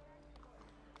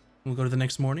we'll go to the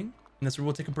next morning, and that's where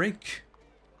we'll take a break.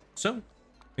 So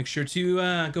make sure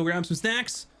to go grab some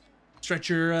snacks, stretch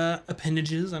your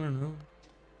appendages, I don't know,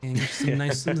 and get some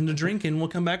nice something to drink, and we'll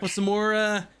come back with some more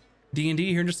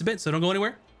D&D here in just a bit, so don't go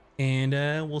anywhere. And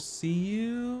we'll see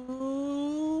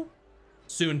you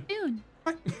soon. Soon.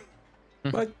 Bye.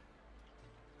 But